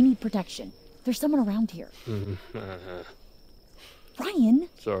 We need protection. There's someone around here. Ryan.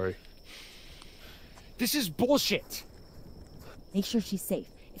 Sorry. This is bullshit. Make sure she's safe.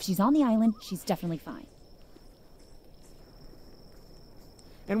 If she's on the island, she's definitely fine.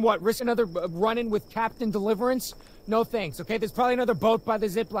 And what, risk another run-in with Captain Deliverance? No thanks, okay? There's probably another boat by the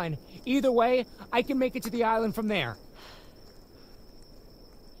zipline. Either way, I can make it to the island from there.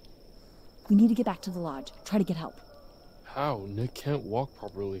 We need to get back to the lodge. Try to get help. How? Nick can't walk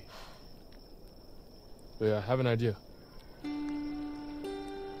properly. But yeah, I have an idea.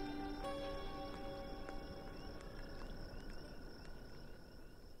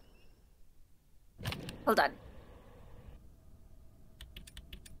 Hold on.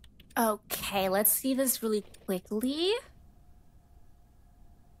 Okay, let's see this really quickly.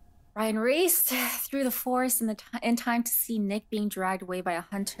 Ryan raced through the forest in time to see Nick being dragged away by a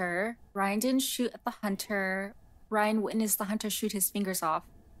hunter. Ryan didn't shoot at the hunter. Ryan witnessed the hunter shoot his fingers off.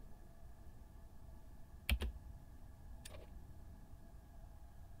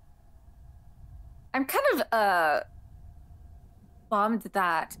 I'm kind of bummed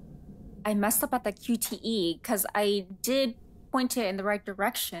that I messed up at the QTE because I did point it in the right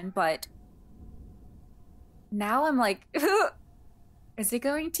direction, but now I'm like, is it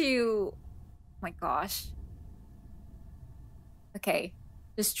going to... Oh my gosh. Okay.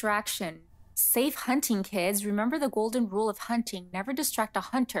 Distraction. Safe hunting, kids. Remember the golden rule of hunting. Never distract a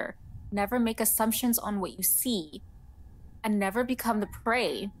hunter. Never make assumptions on what you see. And never become the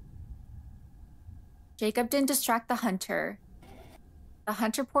prey. Jacob didn't distract the hunter. The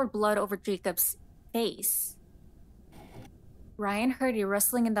hunter poured blood over Jacob's face. Ryan heard a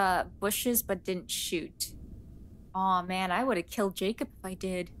rustling in the bushes but didn't shoot. Aw, man, I would have killed Jacob if I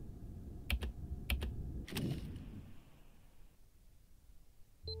did.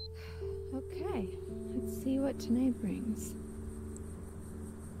 Okay, let's see what tonight brings.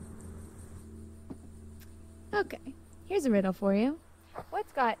 Okay, here's a riddle for you.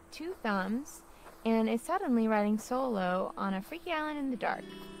 What's got 2 thumbs and is suddenly riding solo on a freaky island in the dark?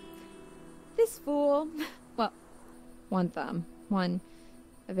 This fool... Well, 1 thumb. 1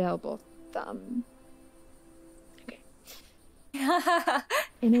 available thumb. Okay.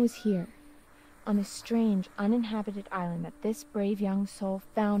 And it was here, on this strange, uninhabited island, that this brave young soul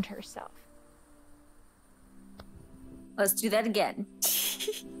found herself. Let's do that again.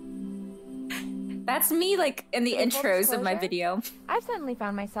 That's me, like, in the intros of my video. I've suddenly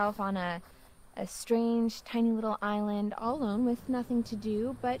found myself on a strange, tiny little island, all alone with nothing to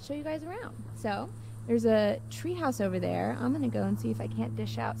do but show you guys around. So, there's a treehouse over there. I'm gonna go and see if I can't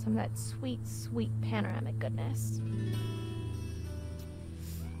dish out some of that sweet, sweet panoramic goodness.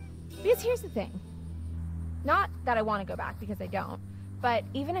 Because here's the thing. Not that I want to go back, because I don't. But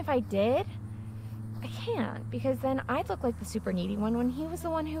even if I did, I can't, because then I'd look like the super needy one when he was the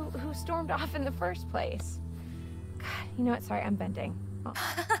one who stormed off in the first place. God, you know what? Sorry, I'm venting. Oh,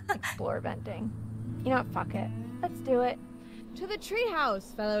 explore venting. You know what? Fuck it. Let's do it. To the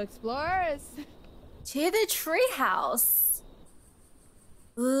treehouse, fellow explorers. To the treehouse.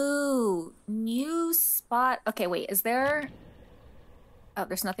 Ooh, new spot. Okay, wait, is there... Oh,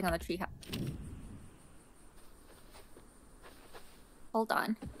 there's nothing on the treehouse. Hold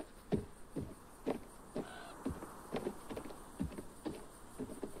on.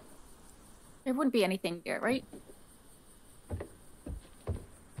 There wouldn't be anything there, right?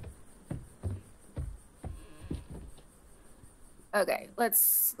 Okay,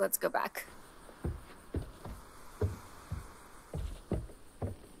 let's go back.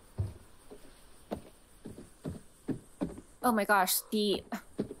 Oh my gosh, the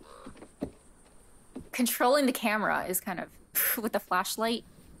controlling the camera is kind of with the flashlight.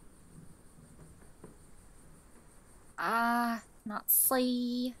 Not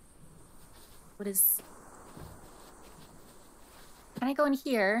see. What is... Can I go in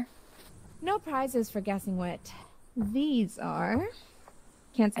here? No prizes for guessing what these are.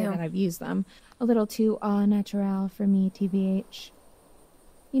 Can't say that I've used them. A little too au naturel for me, TBH.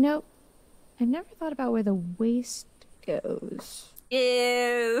 You know, I've never thought about where the waste goes.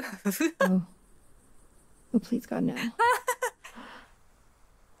 Ew. Oh, please God, no.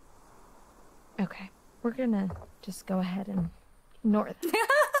 Okay, we're gonna just go ahead and ignore that.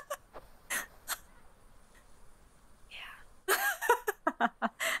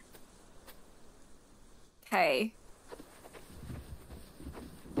 Okay.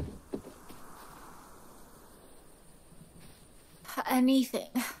 Anything.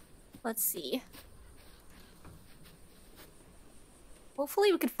 Let's see.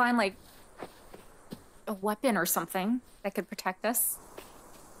 Hopefully we could find, like, a weapon or something that could protect us.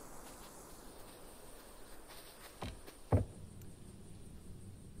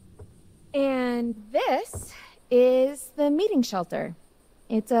 And this is the meeting shelter.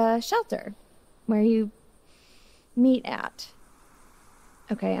 It's a shelter where you meet at.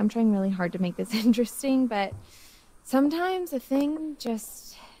 Okay, I'm trying really hard to make this interesting, but sometimes a thing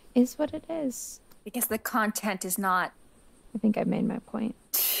just is what it is. Because the content is not... I think I've made my point.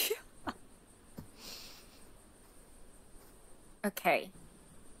 Okay.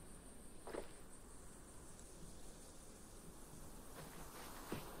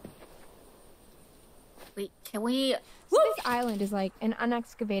 Wait, can we... So this island is like an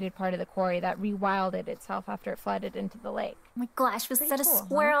unexcavated part of the quarry that rewilded itself after it flooded into the lake. Oh my gosh, was that a Cool,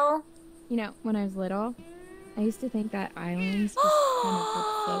 squirrel? huh? You know, when I was little, I used to think that islands just kind of would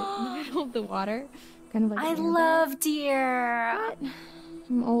float in the middle of the water. Kind of like I love deer. But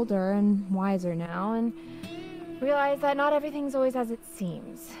I'm older and wiser now and realize that not everything's always as it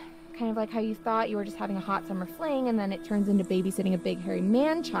seems. Kind of like how you thought you were just having a hot summer fling and then it turns into babysitting a big hairy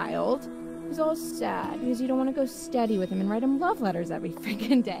man-child who's all sad because you don't want to go steady with him and write him love letters every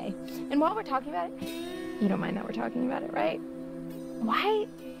freaking day. And while we're talking about it, you don't mind that we're talking about it, right? Why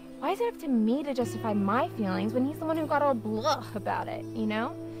is it up to me to justify my feelings when he's the one who got all blah about it, you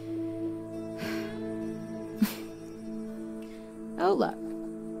know? Oh, look.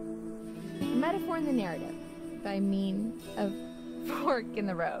 A metaphor in the narrative. I mean, a fork in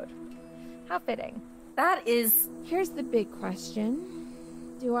the road. How fitting. That is... Here's the big question.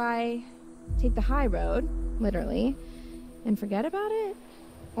 Do I take the high road, literally, and forget about it?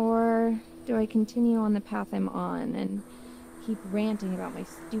 Or do I continue on the path I'm on and keep ranting about my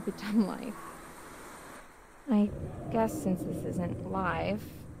stupid dumb life? I guess since this isn't live,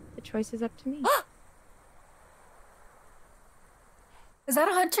 the choice is up to me. Is that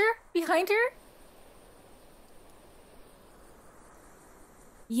a hunter behind her?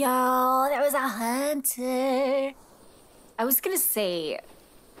 Yo, there was a hunter. I was gonna say,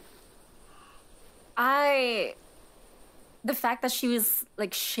 the fact that she was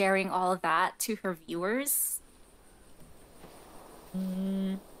like sharing all of that to her viewers.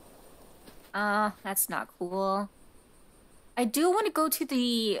 That's not cool. I do want to go to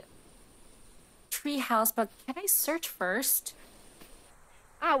the tree house, but can I search first?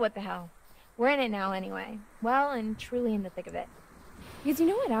 Ah, what the hell. We're in it now anyway. Well and truly in the thick of it. Because you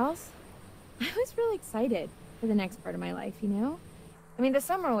know what else? I was really excited for the next part of my life, you know? I mean, the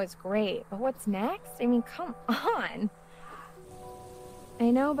summer was great, but what's next? I mean, come on. I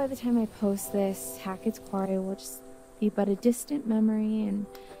know by the time I post this, Hackett's Quarry will just be but a distant memory, and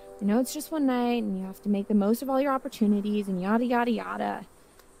I know it's just one night, and you have to make the most of all your opportunities, and yada yada yada.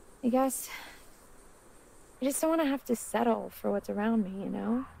 I guess I just don't want to have to settle for what's around me, you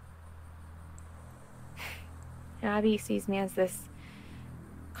know? Abby sees me as this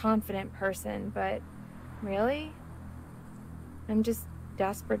confident person, but really? I'm just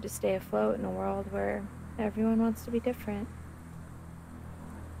desperate to stay afloat in a world where everyone wants to be different.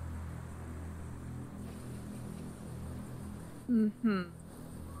 Mm-hmm.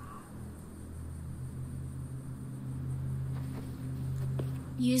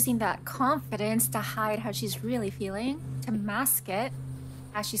 Using that confidence to hide how she's really feeling, to mask it,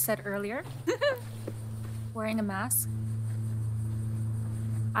 as she said earlier. Wearing a mask.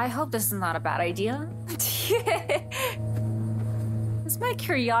 I hope this is not a bad idea. Is my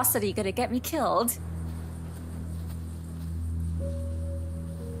curiosity gonna get me killed?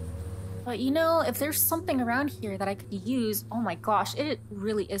 But you know, if there's something around here that I could use, oh my gosh, it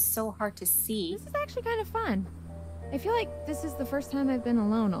really is so hard to see. This is actually kind of fun. I feel like this is the first time I've been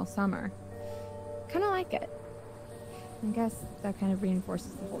alone all summer. Kind of like it. I guess that kind of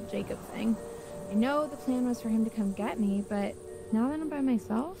reinforces the whole Jacob thing. I know the plan was for him to come get me, but now that I'm by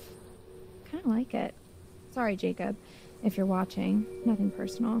myself, I kind of like it. Sorry, Jacob, if you're watching. Nothing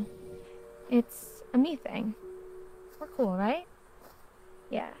personal. It's a me thing. We're cool, right?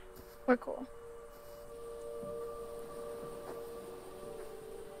 Yeah, we're cool.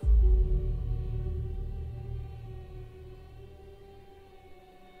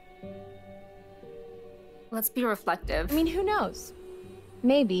 Let's be reflective. I mean, who knows?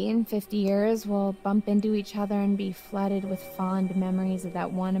 Maybe in 50 years we'll bump into each other and be flooded with fond memories of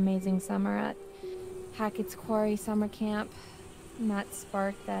that one amazing summer at Hackett's Quarry summer camp. And that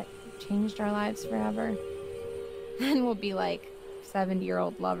spark that changed our lives forever. Then we'll be like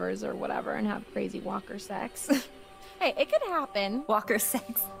 70-year-old lovers or whatever and have crazy walker sex. Hey, it could happen. Walker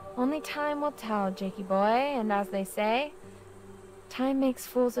sex. Only time will tell, Jakey boy, and as they say, time makes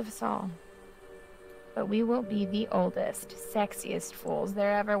fools of us all. But we will be the oldest, sexiest fools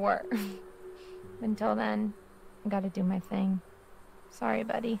there ever were. Until then, I gotta do my thing. Sorry,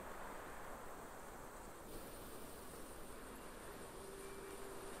 buddy.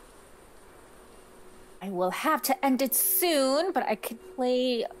 I will have to end it soon, but I could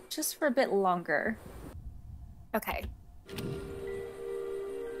play just for a bit longer. Okay.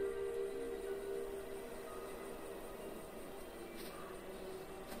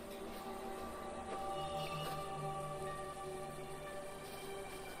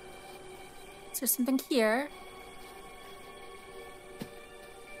 Is there something here?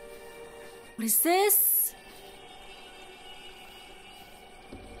 What is this?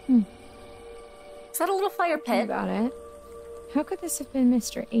 Is that a little fire pit? Think about it. How could this have been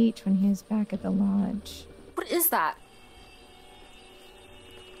Mr. H when he was back at the lodge? What is that?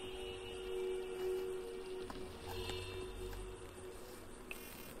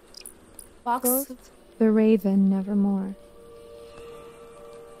 Box. Quoth the raven nevermore.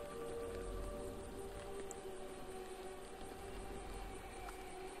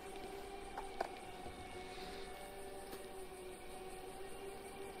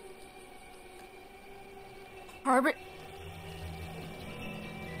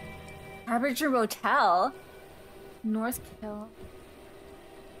 Harbinger Motel. North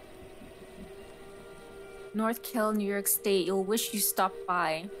Kill, New York State. You'll wish you stopped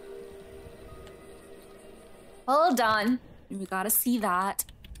by. Hold on. We gotta see that.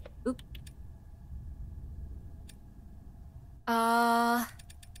 Oop. That.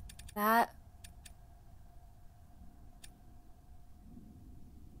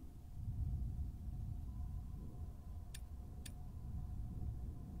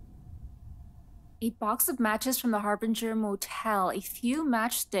 A box of matches from the Harbinger Motel. A few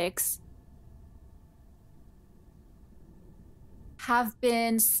matchsticks have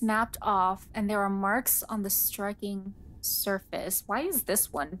been snapped off, and there are marks on the striking surface. Why is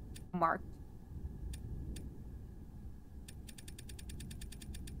this one marked?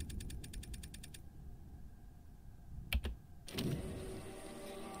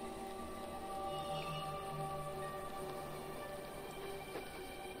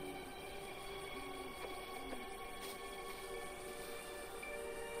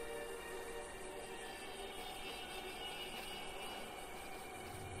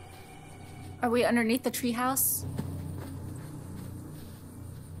 Are we underneath the treehouse?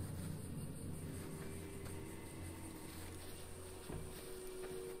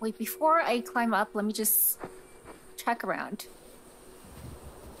 Wait, before I climb up, let me just check around.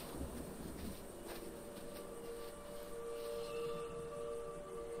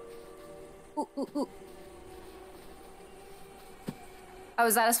 Ooh, ooh, ooh. Oh,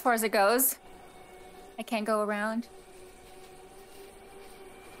 is that as far as it goes? I can't go around.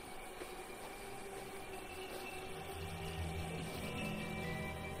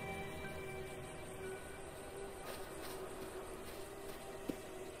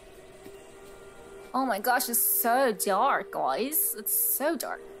 Oh my gosh, it's so dark, guys. It's so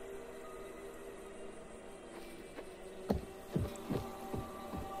dark.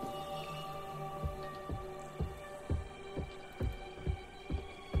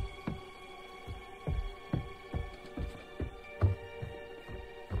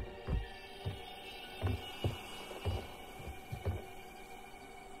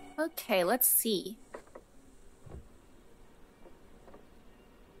 Okay, let's see.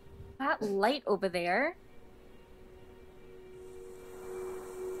 That light over there.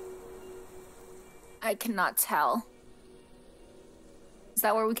 I cannot tell. Is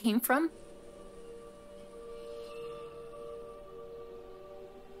that where we came from?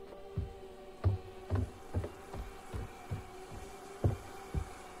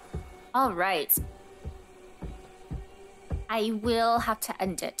 All right. I will have to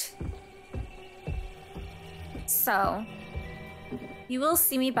end it. So, you will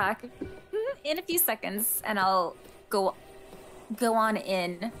see me back in a few seconds, and I'll go on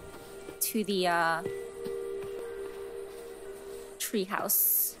in to the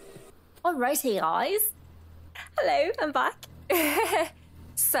treehouse. Alrighty, guys. Hello, I'm back.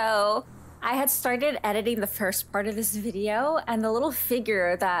 So, I had started editing the first part of this video, and the little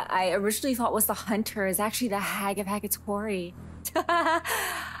figure that I originally thought was the hunter is actually the hag of Hackett's Quarry.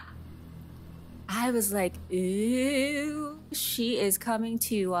 I was like, ooh, she is coming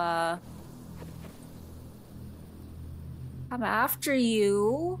to come after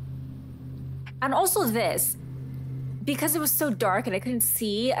you. And also this, because it was so dark and I couldn't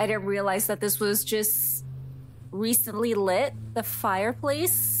see, I didn't realize that this was just recently lit, the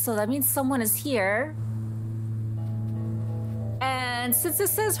fireplace. So that means someone is here. And since it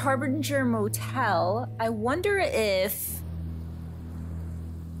says Harbinger Motel, I wonder if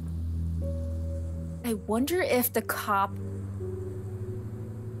the cop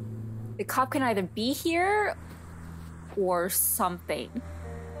can either be here or something.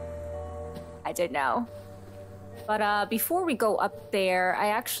 I don't know. But before we go up there, I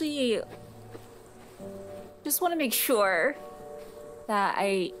actually just want to make sure that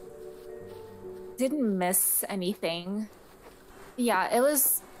I didn't miss anything. Yeah, it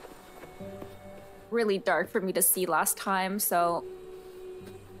was really dark for me to see last time, so...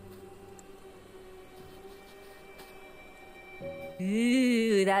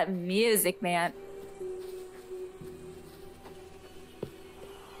 Ooh, that music, man.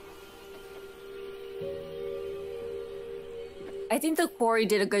 I think the Quarry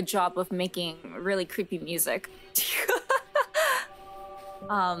did a good job of making really creepy music.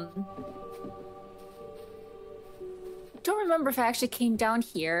 Don't remember if I actually came down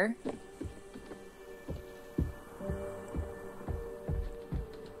here.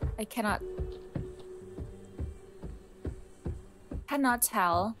 I cannot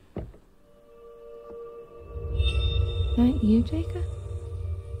tell. That you, Jacob?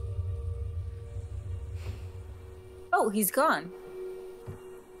 Oh, he's gone.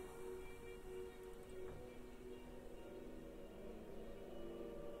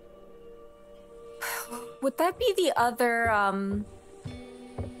 Would that be the other,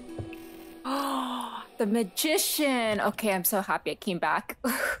 Oh, the magician! Okay, I'm so happy I came back.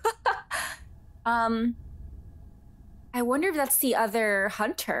 I wonder if that's the other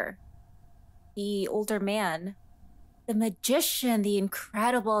hunter. The older man. The magician, the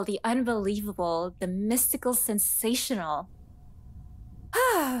incredible, the unbelievable, the mystical, sensational.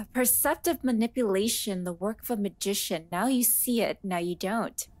 Perceptive manipulation, the work of a magician. Now you see it, now you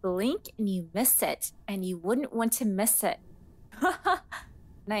don't. Blink and you miss it, and you wouldn't want to miss it.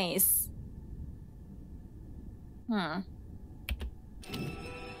 Nice.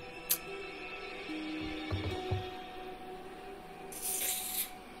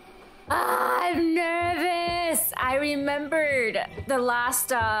 I'm nervous. I remembered the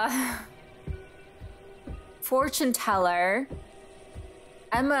last fortune teller.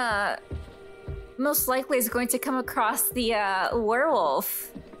 Emma most likely is going to come across the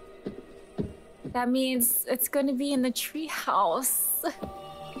werewolf. That means it's going to be in the treehouse.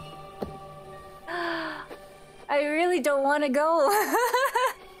 I really don't want to go.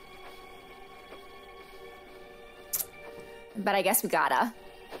 But I guess we gotta.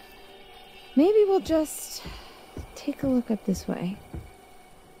 Maybe we'll just take a look up this way.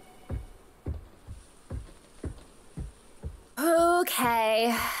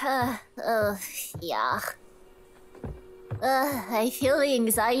 Okay. Yeah. I feel the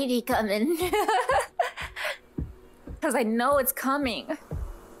anxiety coming. Because I know it's coming.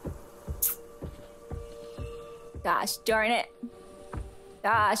 Gosh darn it.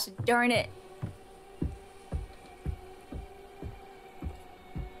 Gosh darn it.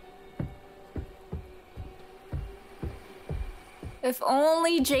 If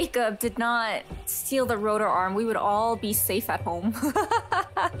only Jacob did not steal the rotor arm, we would all be safe at home.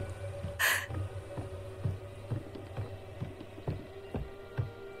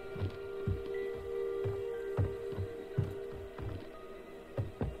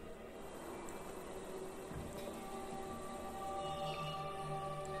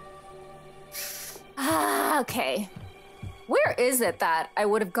 Okay. Where is it that I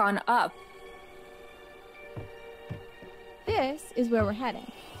would have gone up? This is where we're heading.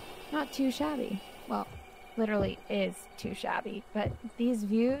 Not too shabby. Well, literally is too shabby, but these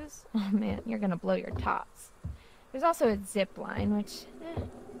views, oh man, you're gonna blow your tops. There's also a zip line, which,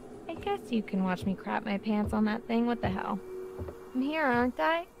 I guess you can watch me crap my pants on that thing. What the hell? I'm here, aren't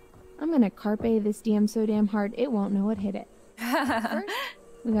I? I'm gonna carpe this DM so damn hard it won't know what hit it. First,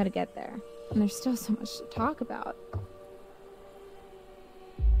 we gotta get there. And there's still so much to talk about.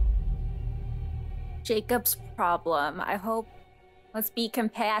 Jacob's problem. I hope. Let's be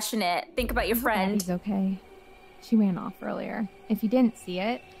compassionate. Think about your friend. Abby's okay. She ran off earlier. If you didn't see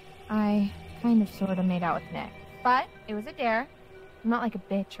it, I kind of sort of made out with Nick. But it was a dare. I'm not like a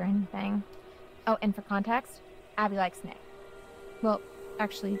bitch or anything. Oh, and for context, Abby likes Nick. Well,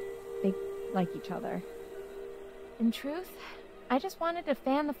 actually, they like each other. In truth, I just wanted to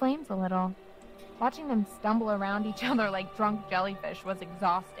fan the flames a little. Watching them stumble around each other like drunk jellyfish was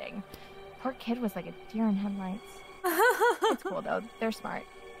exhausting. Poor kid was like a deer in headlights. It's cool though, they're smart.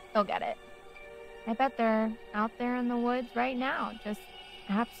 They'll get it. I bet they're out there in the woods right now, just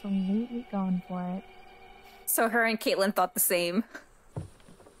absolutely going for it. So her and Caitlin thought the same.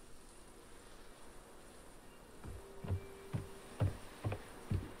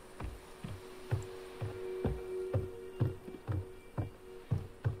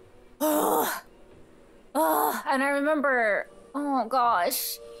 And I remember, oh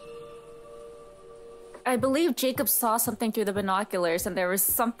gosh. I believe Jacob saw something through the binoculars and there was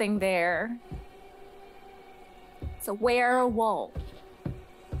something there. It's a werewolf.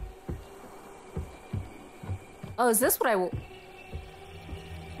 Oh, is this what I will?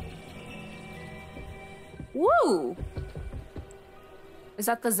 Woo! Is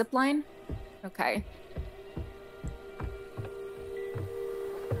that the zip line? Okay.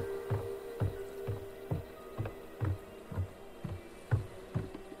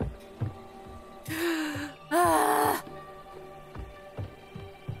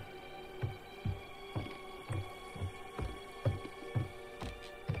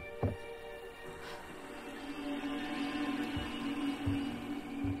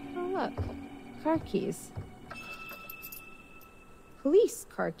 Look, car keys. Police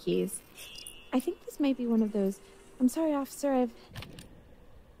car keys. I think this might be one of those. I'm sorry, officer,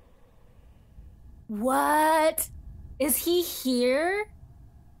 What? Is he here?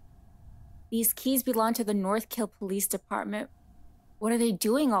 These keys belong to the Northkill Police Department. What are they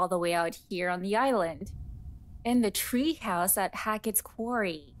doing all the way out here on the island? In the treehouse at Hackett's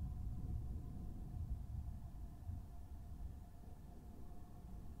Quarry.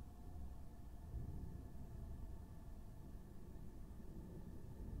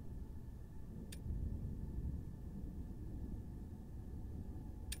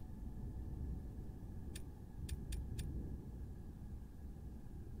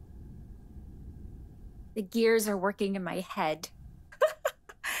 The gears are working in my head.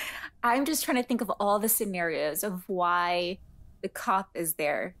 I'm just trying to think of all the scenarios of why the cop is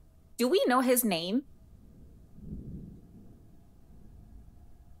there. Do we know his name?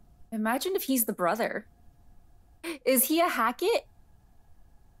 Imagine if he's the brother. Is he a Hackett?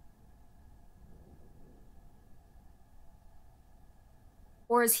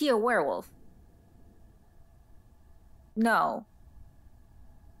 Or is he a werewolf? No.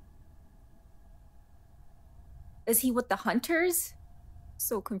 Is he with the hunters?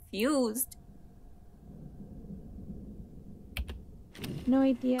 So confused. no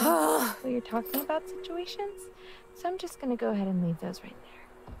idea what you're talking about situations, so I'm just gonna go ahead and leave those right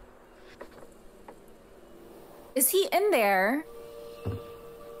there. Is he in there?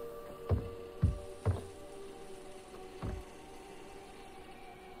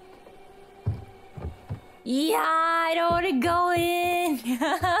 Yeah, I don't want to go in.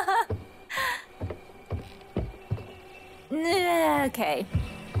 Okay.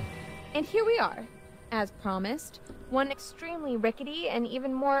 And here we are, as promised, one extremely rickety and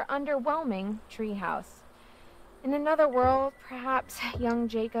even more underwhelming treehouse. In another world, perhaps young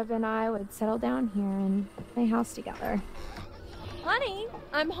Jacob and I would settle down here and play house together. Honey,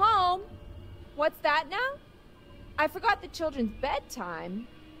 I'm home. What's that now? I forgot the children's bedtime.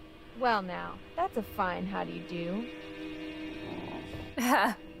 Well now, that's a fine how do you do.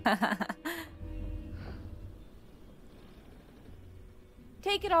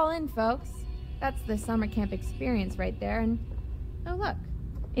 Take it all in, folks. That's the summer camp experience right there, and oh look,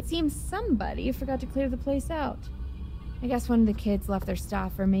 it seems somebody forgot to clear the place out. I guess one of the kids left their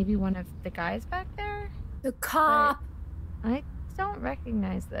stuff, or maybe one of the guys back there? The cop! But I don't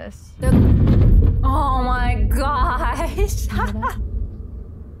recognize this. Oh my gosh!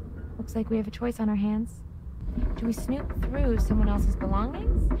 Looks like we have a choice on our hands. Do we snoop through someone else's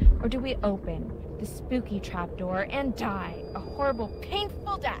belongings? Or do we open the spooky trapdoor and die a horrible,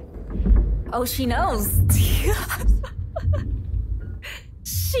 painful death? Oh, she knows.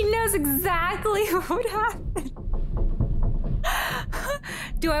 She knows exactly what would happen.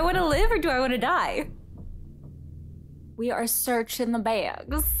 Do I want to live or do I want to die? We are searching the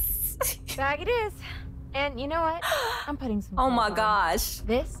bags. Bag it is. And you know what? I'm putting some. Oh my on. gosh.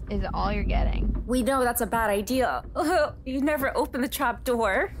 This is all you're getting. We know that's a bad idea. You never open the trap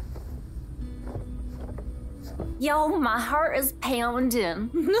door. Yo, my heart is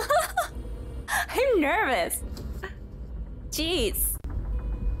pounding. I'm nervous. Jeez.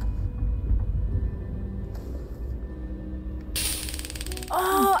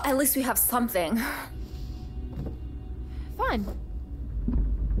 Oh, at least we have something. Fun.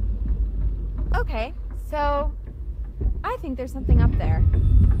 Okay, so I think there's something up there.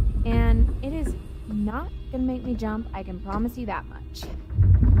 And it is not gonna make me jump, I can promise you that much.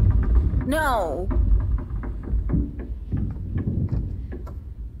 No.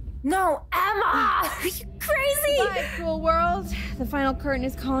 No, Emma! Are you crazy? Bye, cruel world. The final curtain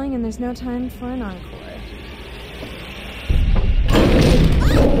is calling and there's no time for an encore.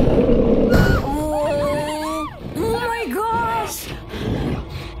 Oh my gosh!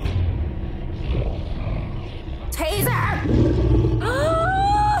 Taser!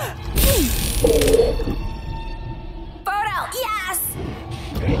 Photo, yes!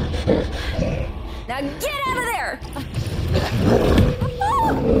 Now get out of there!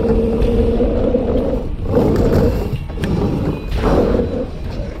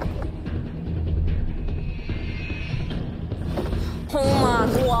 Oh my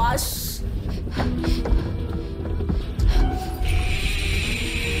gosh.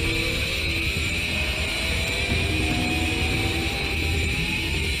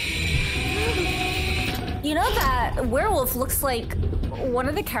 You know that werewolf looks like one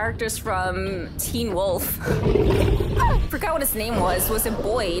of the characters from Teen Wolf. Forgot what his name was. Was it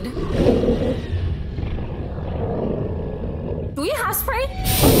Boyd? Do we have spray?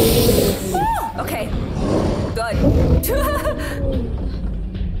 Okay. Good.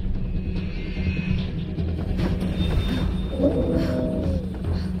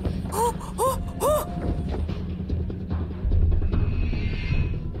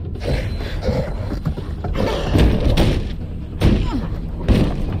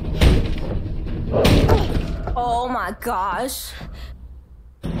 Oh my gosh.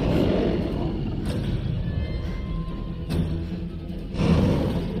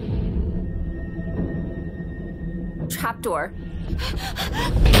 Trapdoor.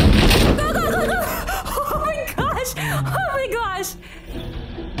 Go, go, go, go! Oh my gosh! Oh my gosh!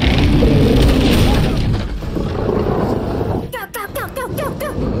 Go, go, go, go, go, go!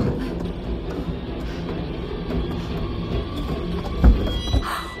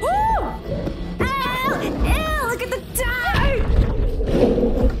 Woo! Ow! Ew! Look at the dark!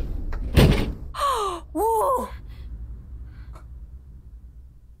 Whoa!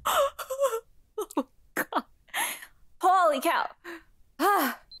 Holy cow.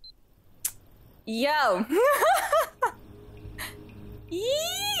 Yo.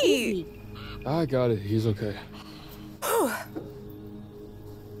 Yee. I got it. He's okay. Are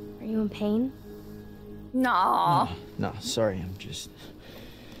you in pain? No. No, sorry.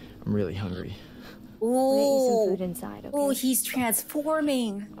 I'm really hungry. Ooh. We'll get you some food inside, okay? Oh, he's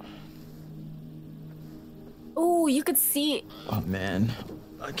transforming. Oh, you could see. Oh, man.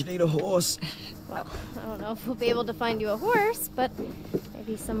 I can eat a horse. Well, I don't know if we'll be able to find you a horse, but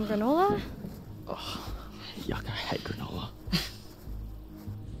maybe some granola? Oh, yuck, I hate granola.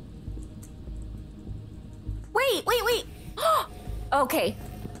 Wait. Okay.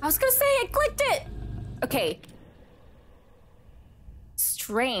 I was gonna say I clicked it. Okay.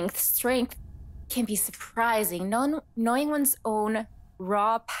 Strength. can be surprising. Knowing one's own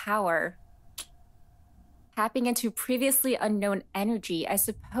raw power. Tapping into previously unknown energy. I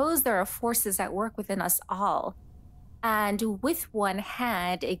suppose there are forces at work within us all. And with one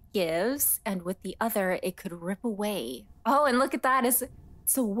hand, it gives, and with the other, it could rip away. Oh, and look at that. It's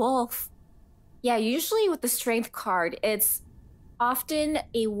a wolf. Yeah, usually with the strength card, it's often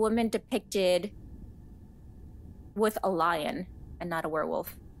a woman depicted with a lion and not a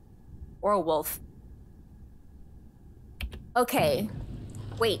werewolf. Or a wolf. Okay.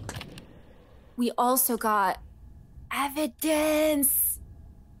 Wait. We also got evidence.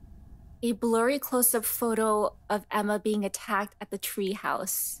 A blurry close-up photo of Emma being attacked at the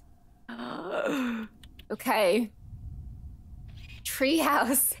treehouse. Okay.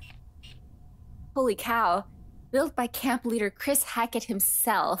 Treehouse. Holy cow. Built by camp leader Chris Hackett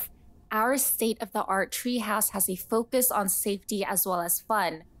himself, our state-of-the-art treehouse has a focus on safety as well as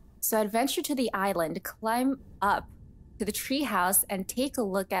fun. So adventure to the island, climb up to the treehouse, and take a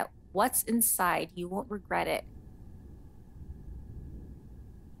look at what's inside. You won't regret it.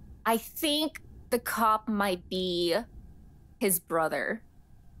 I think the cop might be his brother.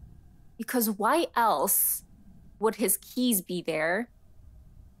 Because why else would his keys be there?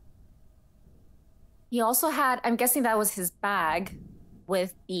 He also had, I'm guessing that was his bag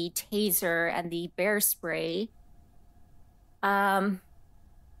with the taser and the bear spray. But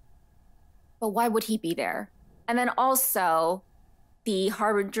why would he be there? And then also the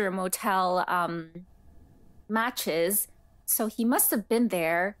Harbinger Motel matches. So he must have been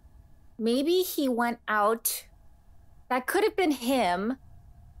there. Maybe he went out. That could have been him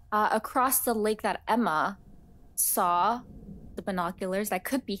across the lake that Emma saw, the binoculars. That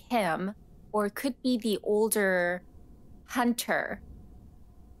could be him. Or it could be the older hunter.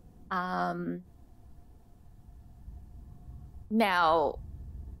 Now,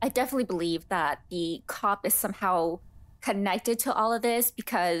 I definitely believe that the cop is somehow connected to all of this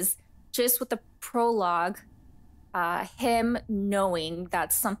because just with the prologue, him knowing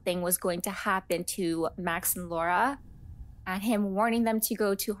that something was going to happen to Max and Laura, and him warning them to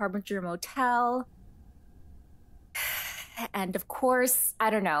go to Harbinger Motel. And of course, I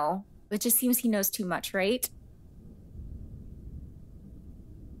don't know. It just seems he knows too much, right?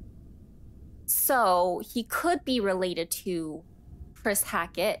 So he could be related to Chris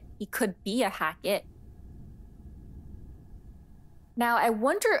Hackett. He could be a Hackett. Now, I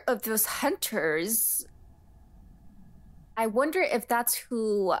wonder if those hunters... I wonder if that's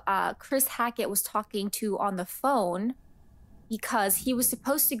who Chris Hackett was talking to on the phone, because he was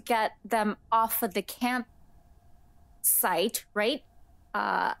supposed to get them off of the campsite, right?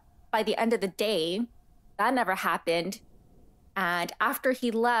 By the end of the day. That never happened. And after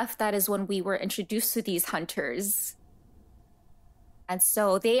he left, that is when we were introduced to these hunters. And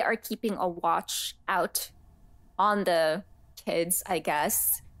so they are keeping a watch out on the kids, I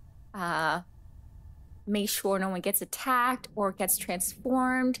guess. Make sure no one gets attacked or gets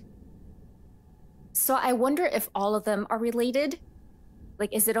transformed. So I wonder if all of them are related.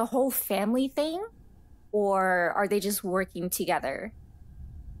 Like, is it a whole family thing? Or are they just working together?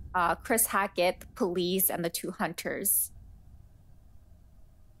 Chris Hackett, the police, and the two hunters.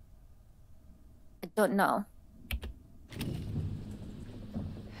 I don't know.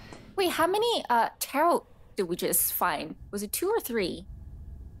 Wait, how many tarot did we just find? Was it 2 or 3?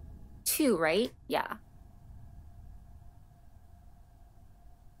 2, right? Yeah.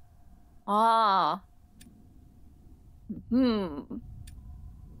 Ah.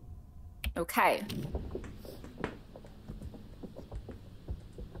 Okay.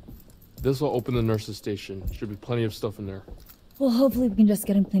 This will open the nurse's station. Should be plenty of stuff in there. Well, hopefully we can just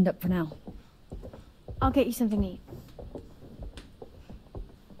get him cleaned up for now. I'll get you something to eat.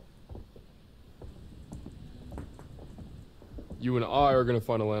 You and I are gonna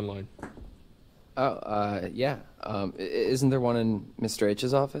find a landline. Oh, yeah. Isn't there one in Mr.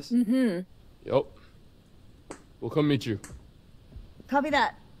 H's office? Mm-hmm. Yep. We'll come meet you. Copy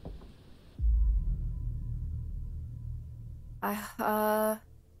that.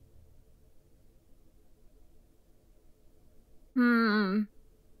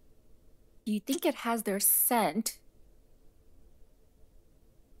 Do you think it has their scent?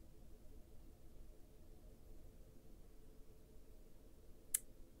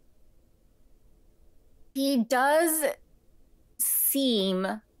 He does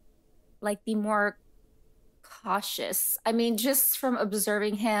seem like the more cautious. I mean, just from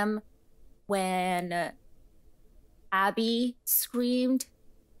observing him when Abby screamed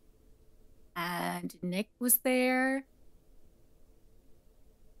and Nick was there.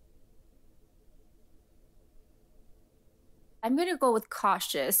 I'm gonna go with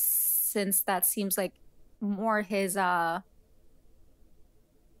cautious. since that seems like more his, I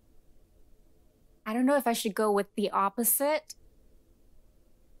don't know if I should go with the opposite.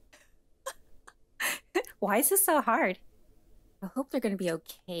 Why is this so hard? I hope they're gonna be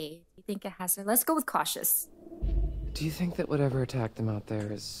okay. Do you think it has to? Let's go with cautious. Do you think that whatever attacked them out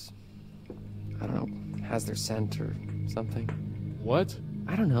there is, I don't know, has their scent or something? What?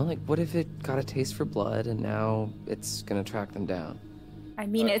 I don't know, like, what if it got a taste for blood and now it's gonna track them down? I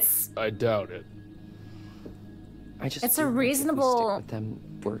mean, I doubt it. It's a reasonable... If we stick with them,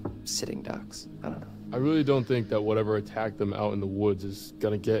 we're sitting ducks. I don't know. I really don't think that whatever attacked them out in the woods is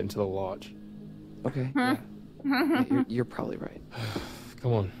gonna get into the lodge. Okay, yeah. Yeah, you're probably right.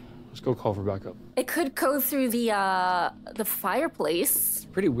 Come on, let's go call for backup. It could go through the fireplace.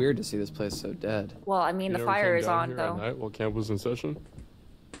 Pretty weird to see this place so dead. Well, I mean, You the never fire came is down on, here though. At night while camp was in session?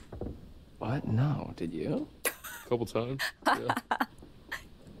 What? No, did you? A couple times, yeah.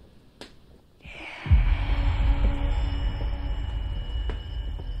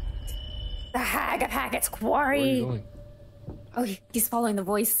 The Hag of Hackett's Where are Quarry. you going? Oh, he's following the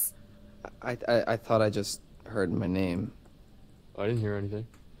voice. I thought I just heard my name. I didn't hear anything.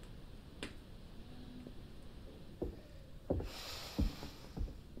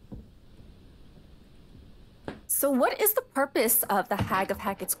 So what is the purpose of the Hag of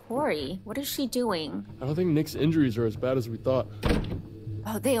Hackett's Quarry? What is she doing? I don't think Nick's injuries are as bad as we thought.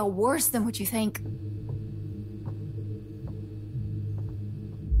 Oh, they are worse than what you think.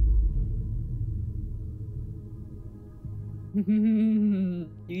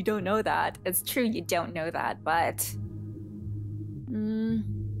 You don't know that. It's true you don't know that, but...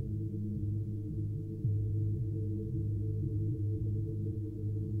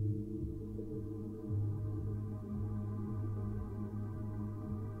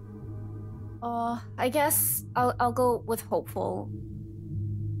 I guess I'll go with hopeful.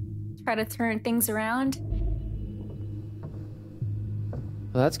 Try to turn things around.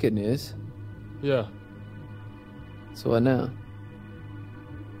 Well, that's good news. Yeah. So what now?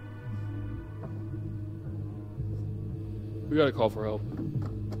 We gotta call for help.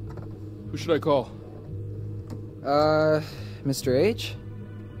 Who should I call? Mr. H?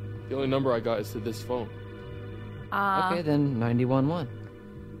 The only number I got is to this phone. Okay, then 911.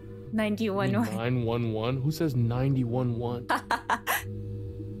 911. 911? Who says 911? I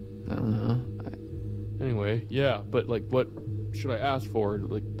don't know. Anyway, yeah, but like, what should I ask for?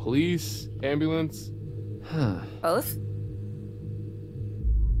 Like, police? Ambulance? Huh. Both?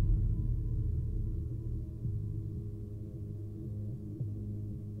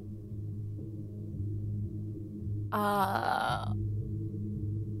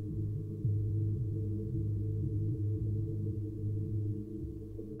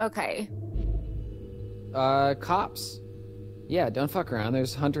 Okay. Cops. Yeah, don't fuck around.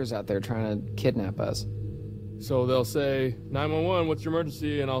 There's hunters out there trying to kidnap us. So they'll say, 911, what's your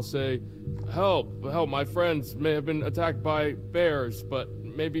emergency? And I'll say, help, my friends may have been attacked by bears, but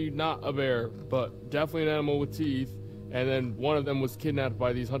maybe not a bear, but definitely an animal with teeth. And then one of them was kidnapped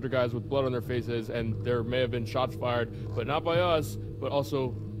by these hunter guys with blood on their faces, and there may have been shots fired, but not by us, but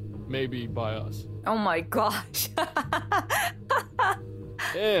also maybe by us. Oh my gosh.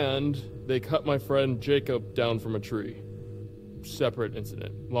 And they cut my friend Jacob down from a tree. Separate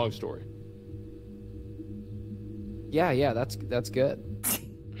incident. Long story. Yeah, that's good.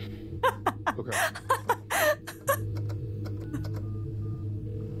 Okay.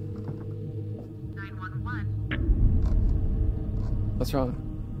 What's wrong?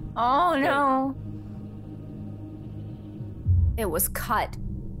 Oh no. It was cut.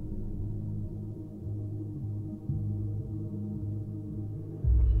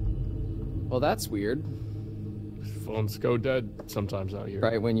 Well, that's weird. Phones go dead sometimes out here.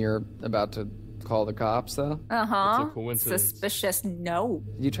 Right when you're about to call the cops, though? Uh-huh. It's a coincidence. Suspicious. No.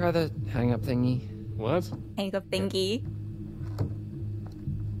 Did you try the hang-up thingy? What? Hang up thingy.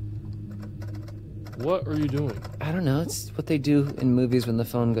 What are you doing? I don't know. It's what they do in movies when the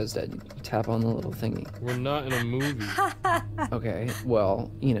phone goes dead. You tap on the little thingy. We're not in a movie. Okay, well,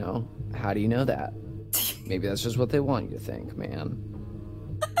 you know, how do you know that? Maybe that's just what they want you to think, man.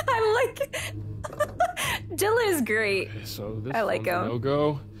 I like Dylan is great. Okay, so this I like him. No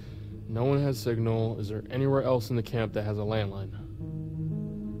go. No one has signal. Is there anywhere else in the camp that has a landline?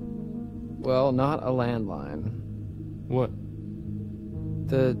 Well, not a landline. What?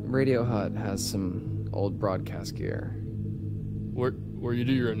 The radio hut has some old broadcast gear. Where you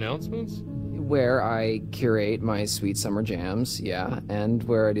do your announcements? Where I curate my sweet summer jams, yeah, and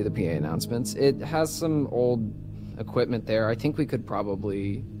where I do the PA announcements. It has some old equipment there. I think we could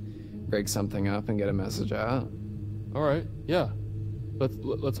probably rig something up and get a message out. All right, yeah.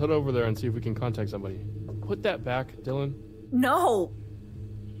 Let's head over there and see if we can contact somebody. Put that back, Dylan. No.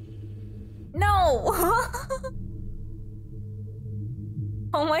 No.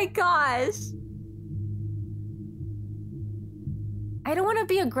 Oh my gosh. I don't want to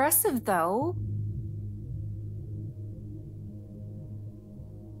be aggressive though.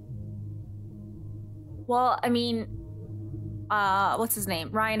 Well, I mean, what's his name?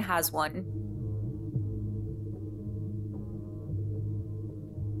 Ryan has one.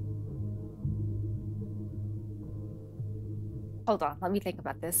 Hold on, let me think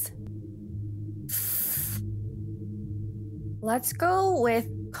about this. Let's go with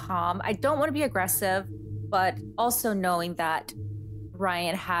calm. I don't want to be aggressive, but also knowing that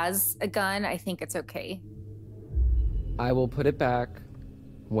Ryan has a gun, I think it's okay. I will put it back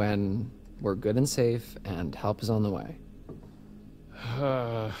when we're good and safe and help is on the way.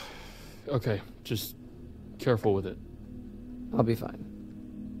 Okay, just careful with it. I'll be fine.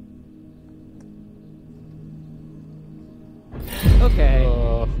 Okay.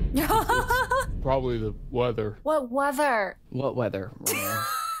 Probably the weather. What weather? What weather?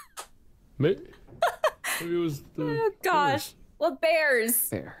 Maybe it was the Oh gosh. bears. What bears?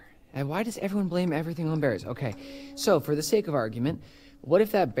 Bear. And why does everyone blame everything on bears? Okay, so for the sake of argument, what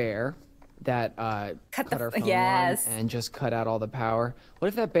if that bear that cut our phone line and just cut out all the power, what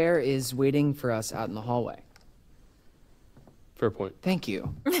if that bear is waiting for us out in the hallway? Fair point. Thank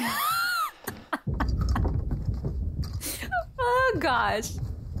you. Oh gosh.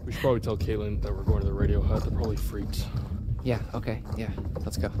 We should probably tell Caitlin that we're going to the radio hut. They're probably freaked. Yeah, okay, yeah,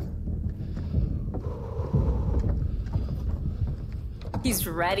 let's go. He's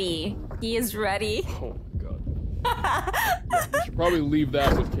ready. He is ready. Oh my god. Yeah, we should probably leave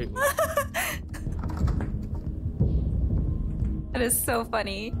that with Caitlin. That is so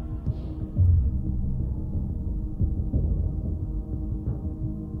funny.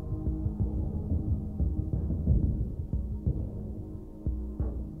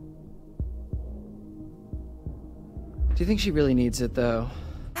 Do you think she really needs it, though?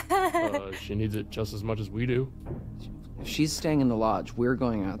 She needs it just as much as we do. If she's staying in the lodge, we're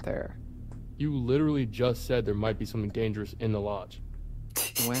going out there. You literally just said there might be something dangerous in the lodge.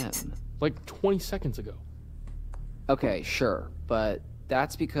 When? Like 20 seconds ago. Okay, sure, but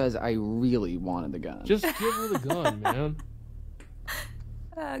that's because I really wanted the gun. Just give her the gun, man.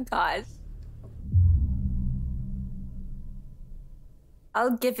 Oh gosh.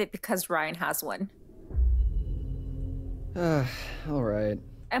 I'll give it because Ryan has one. All right.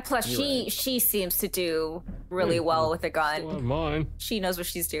 And plus, she seems to do really well with a gun. Still have mine. She knows what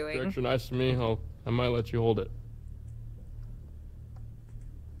she's doing. You're extra nice to me. I might let you hold it.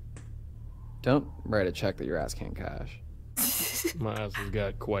 Don't write a check that your ass can't cash. My ass has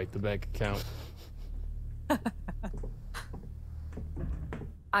got quite the bank account.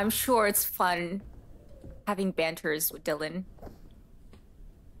 I'm sure it's fun having banters with Dylan.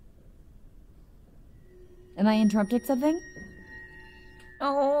 Am I interrupting something?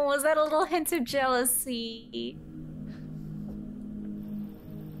 Oh, was that a little hint of jealousy?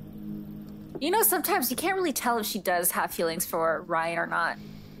 You know, sometimes you can't really tell if she does have feelings for Ryan or not.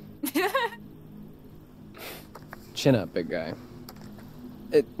 Chin up, big guy.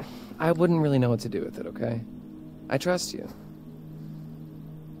 I wouldn't really know what to do with it, okay? I trust you.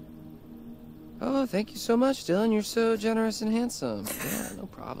 Oh, thank you so much, Dylan. You're so generous and handsome. Yeah, no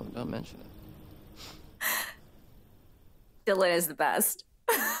problem. Don't mention it. Dylan is the best.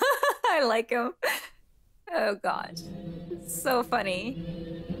 I like him. Oh gosh. So funny.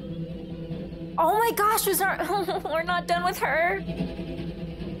 Oh my gosh, we're not done with her.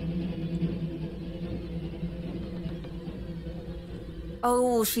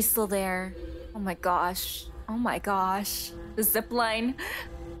 Oh, she's still there. Oh my gosh. Oh my gosh. The zip line.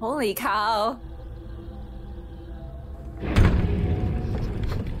 Holy cow.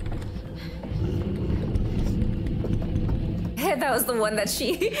 That was the one that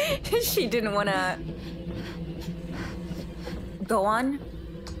she didn't want to go on.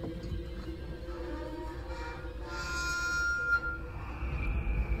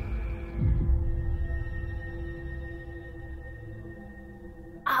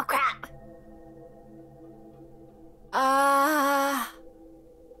 Oh crap.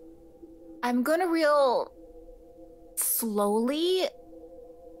 I'm gonna reel slowly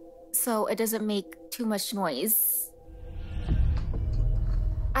so it doesn't make too much noise.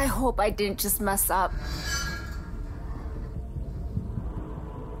 I hope I didn't just mess up.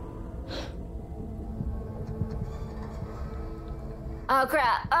 Oh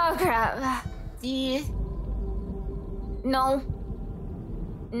crap, oh crap. No.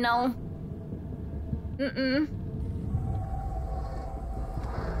 No. Mm-mm.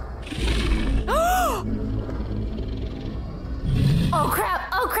 crap!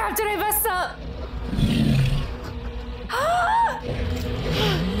 Oh crap! Did I mess up? Oh!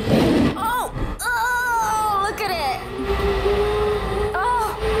 Look at it!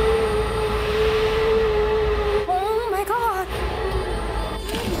 Oh! Oh my god!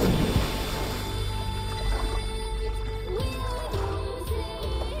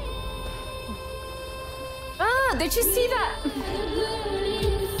 Ah! Did you see that?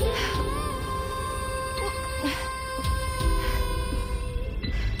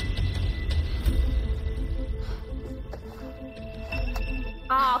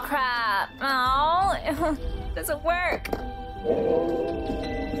 Oh crap! Oh, it doesn't work.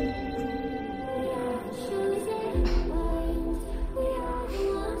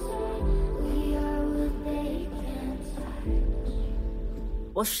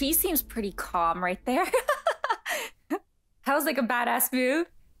 Well, she seems pretty calm right there. That was like a badass move.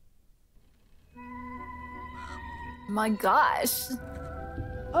 My gosh.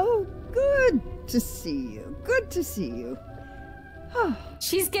 Oh, good to see you. Good to see you.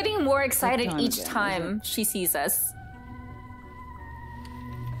 She's getting more excited each time she sees us.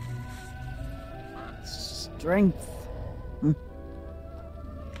 Strength.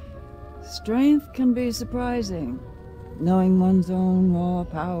 Strength can be surprising. Knowing one's own raw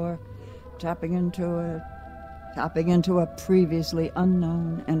power, tapping into a previously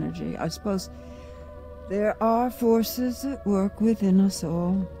unknown energy. I suppose there are forces at work within us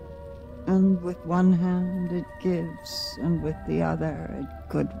all. And with one hand it gives, and with the other it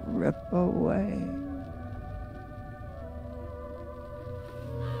could rip away.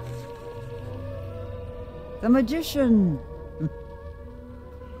 The magician.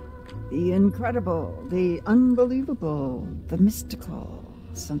 The incredible, the unbelievable, the mystical,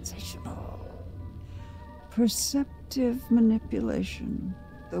 sensational. Perceptive manipulation.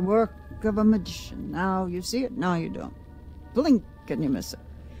 The work of a magician. Now you see it, now you don't. Blink and you miss it.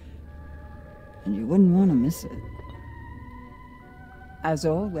 And you wouldn't want to miss it. As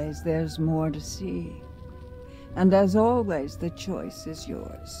always, there's more to see. And as always, the choice is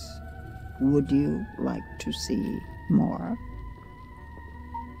yours. Would you like to see more?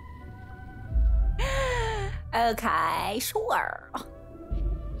 Okay, sure.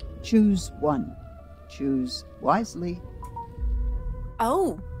 Choose one. Choose wisely.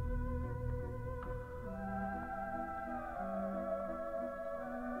 Oh.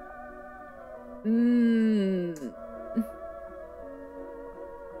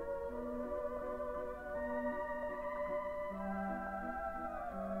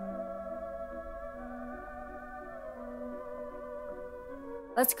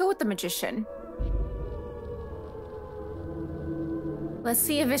 Let's go with the magician. Let's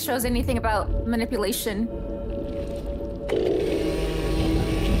see if it shows anything about manipulation.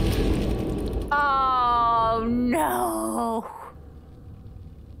 Oh no.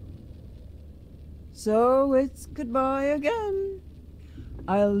 So it's goodbye again.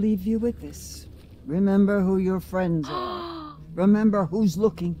 I'll leave you with this. Remember who your friends are. Remember who's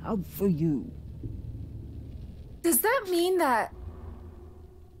looking out for you. Does that mean that...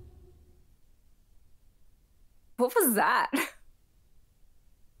 What was that?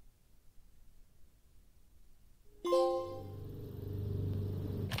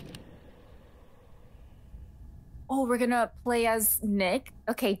 Oh, we're gonna play as Nick?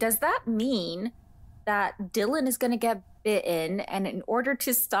 Okay, does that mean that Dylan is gonna get bitten, and in order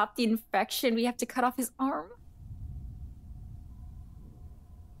to stop the infection, we have to cut off his arm?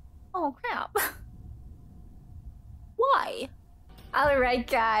 Oh, crap. Why? All right,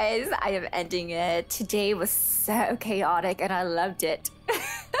 guys, I am ending it. Today was so chaotic, and I loved it.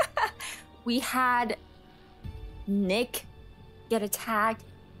 We had Nick get attacked.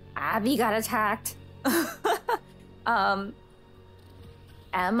 Abby got attacked.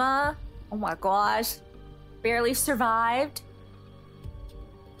 Emma, oh my gosh, barely survived.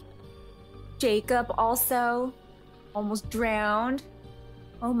 Jacob also almost drowned.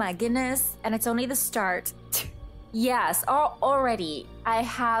 Oh my goodness, and it's only the start. Yes, already I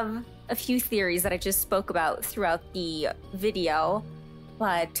have a few theories that I just spoke about throughout the video,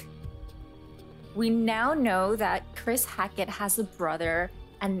 but we now know that Chris Hackett has a brother,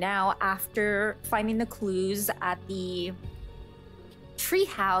 and now after finding the clues at the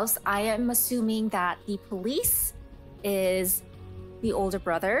treehouse, I am assuming that the police is the older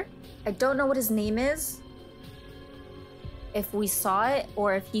brother. I don't know what his name is, if we saw it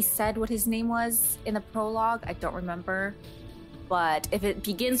or if he said what his name was in the prologue. I don't remember, but if it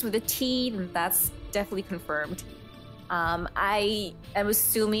begins with a T, then that's definitely confirmed. I am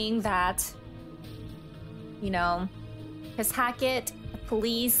assuming that, you know, Chris Hackett, the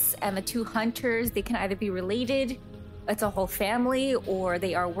police, and the two hunters, they can either be related, it's a whole family or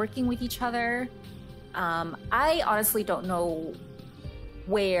they are working with each other. I honestly don't know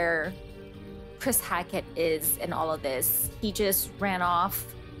where Chris Hackett is in all of this. He just ran off,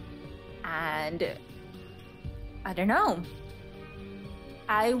 and I don't know.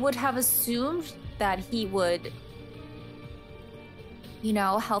 I would have assumed that he would, you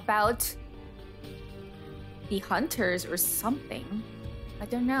know, help out the hunters or something. I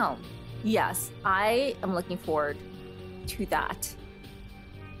don't know. Yes, I am looking forward to that.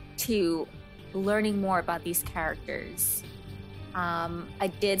 To learning more about these characters.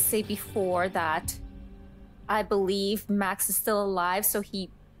 I did say before that I believe Max is still alive, so he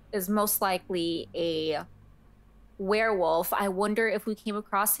is most likely a werewolf. I wonder if we came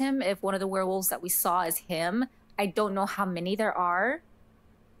across him, if one of the werewolves that we saw is him. I don't know how many there are.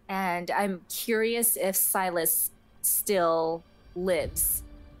 And I'm curious if Silas still lives.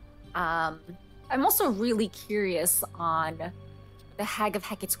 I'm also really curious on the Hag of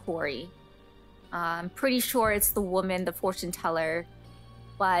Hecat's Quarry. I'm pretty sure it's the woman, the fortune teller,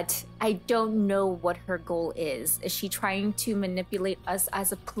 but I don't know what her goal is. Is she trying to manipulate us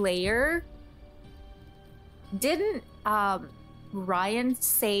as a player? Didn't Ryan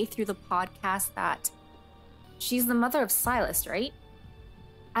say through the podcast that she's the mother of Silas, right?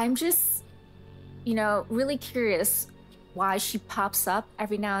 I'm just, you know, really curious why she pops up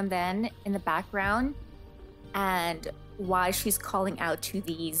every now and then in the background and why she's calling out to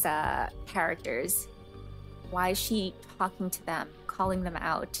these characters. Why is she talking to them, calling them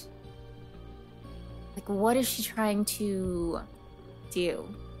out? Like, what is she trying to do?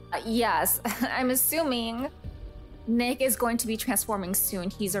 Yes, I'm assuming Nick is going to be transforming soon.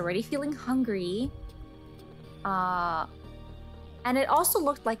 He's already feeling hungry. And it also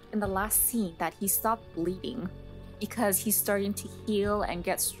looked like in the last scene that he stopped bleeding because he's starting to heal and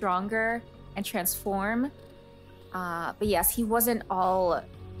get stronger and transform. But yes, he wasn't all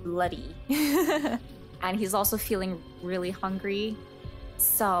bloody. And he's also feeling really hungry.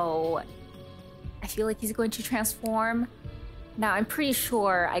 So I feel like he's going to transform. Now, I'm pretty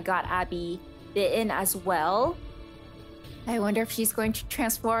sure I got Abby bitten as well. I wonder if she's going to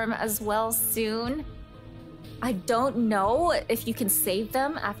transform as well soon. I don't know if you can save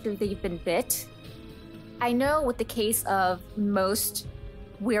them after they've been bit. I know with the case of most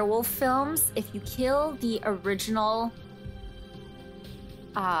werewolf films, if you kill the original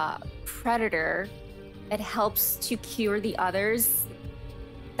predator, it helps to cure the others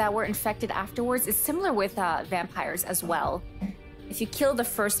that were infected afterwards. It's similar with vampires as well. If you kill the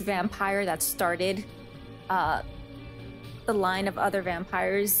first vampire that started the line of other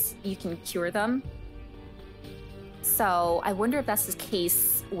vampires, you can cure them. So I wonder if that's the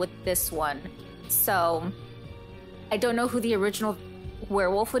case with this one. So I don't know who the original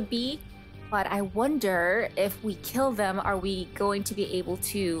werewolf would be, but I wonder if we kill them, are we going to be able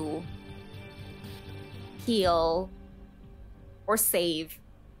to heal or save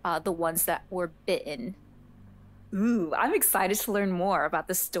the ones that were bitten? Ooh, I'm excited to learn more about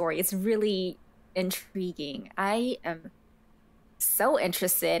this story. It's really intriguing. I am so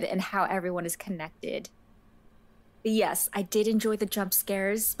interested in how everyone is connected. Yes, I did enjoy the jump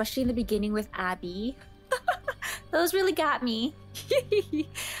scares, especially in the beginning with Abby. Those really got me.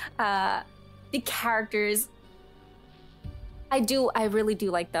 The characters, I really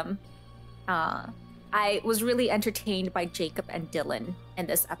do like them. I was really entertained by Jacob and Dylan in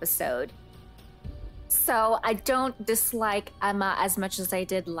this episode. So I don't dislike Emma as much as I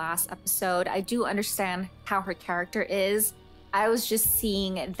did last episode. I do understand how her character is. I was just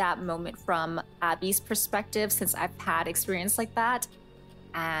seeing that moment from Abby's perspective since I've had experience like that.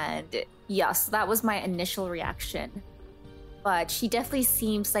 And yes, that was my initial reaction. But she definitely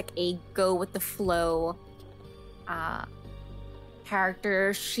seems like a go with the flow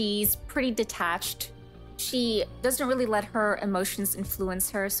character. She's pretty detached. She doesn't really let her emotions influence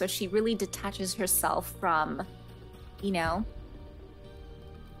her, so she really detaches herself from, you know,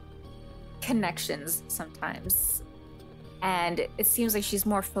 connections sometimes. And it seems like she's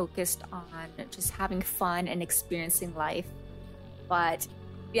more focused on just having fun and experiencing life. But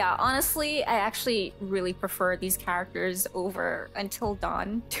yeah, honestly, I actually really prefer these characters over Until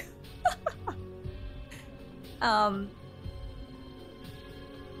Dawn.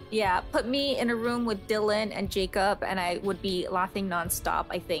 Yeah, put me in a room with Dylan and Jacob and I would be laughing nonstop,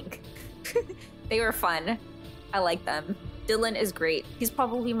 I think. They were fun. I like them. Dylan is great. He's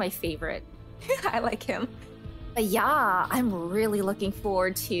probably my favorite. I like him. But yeah, I'm really looking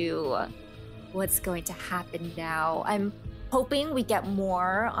forward to what's going to happen now. I'm hoping we get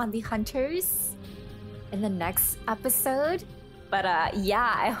more on the hunters in the next episode. But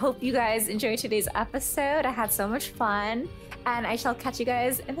yeah, I hope you guys enjoyed today's episode. I had so much fun, and I shall catch you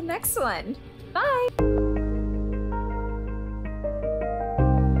guys in the next one. Bye!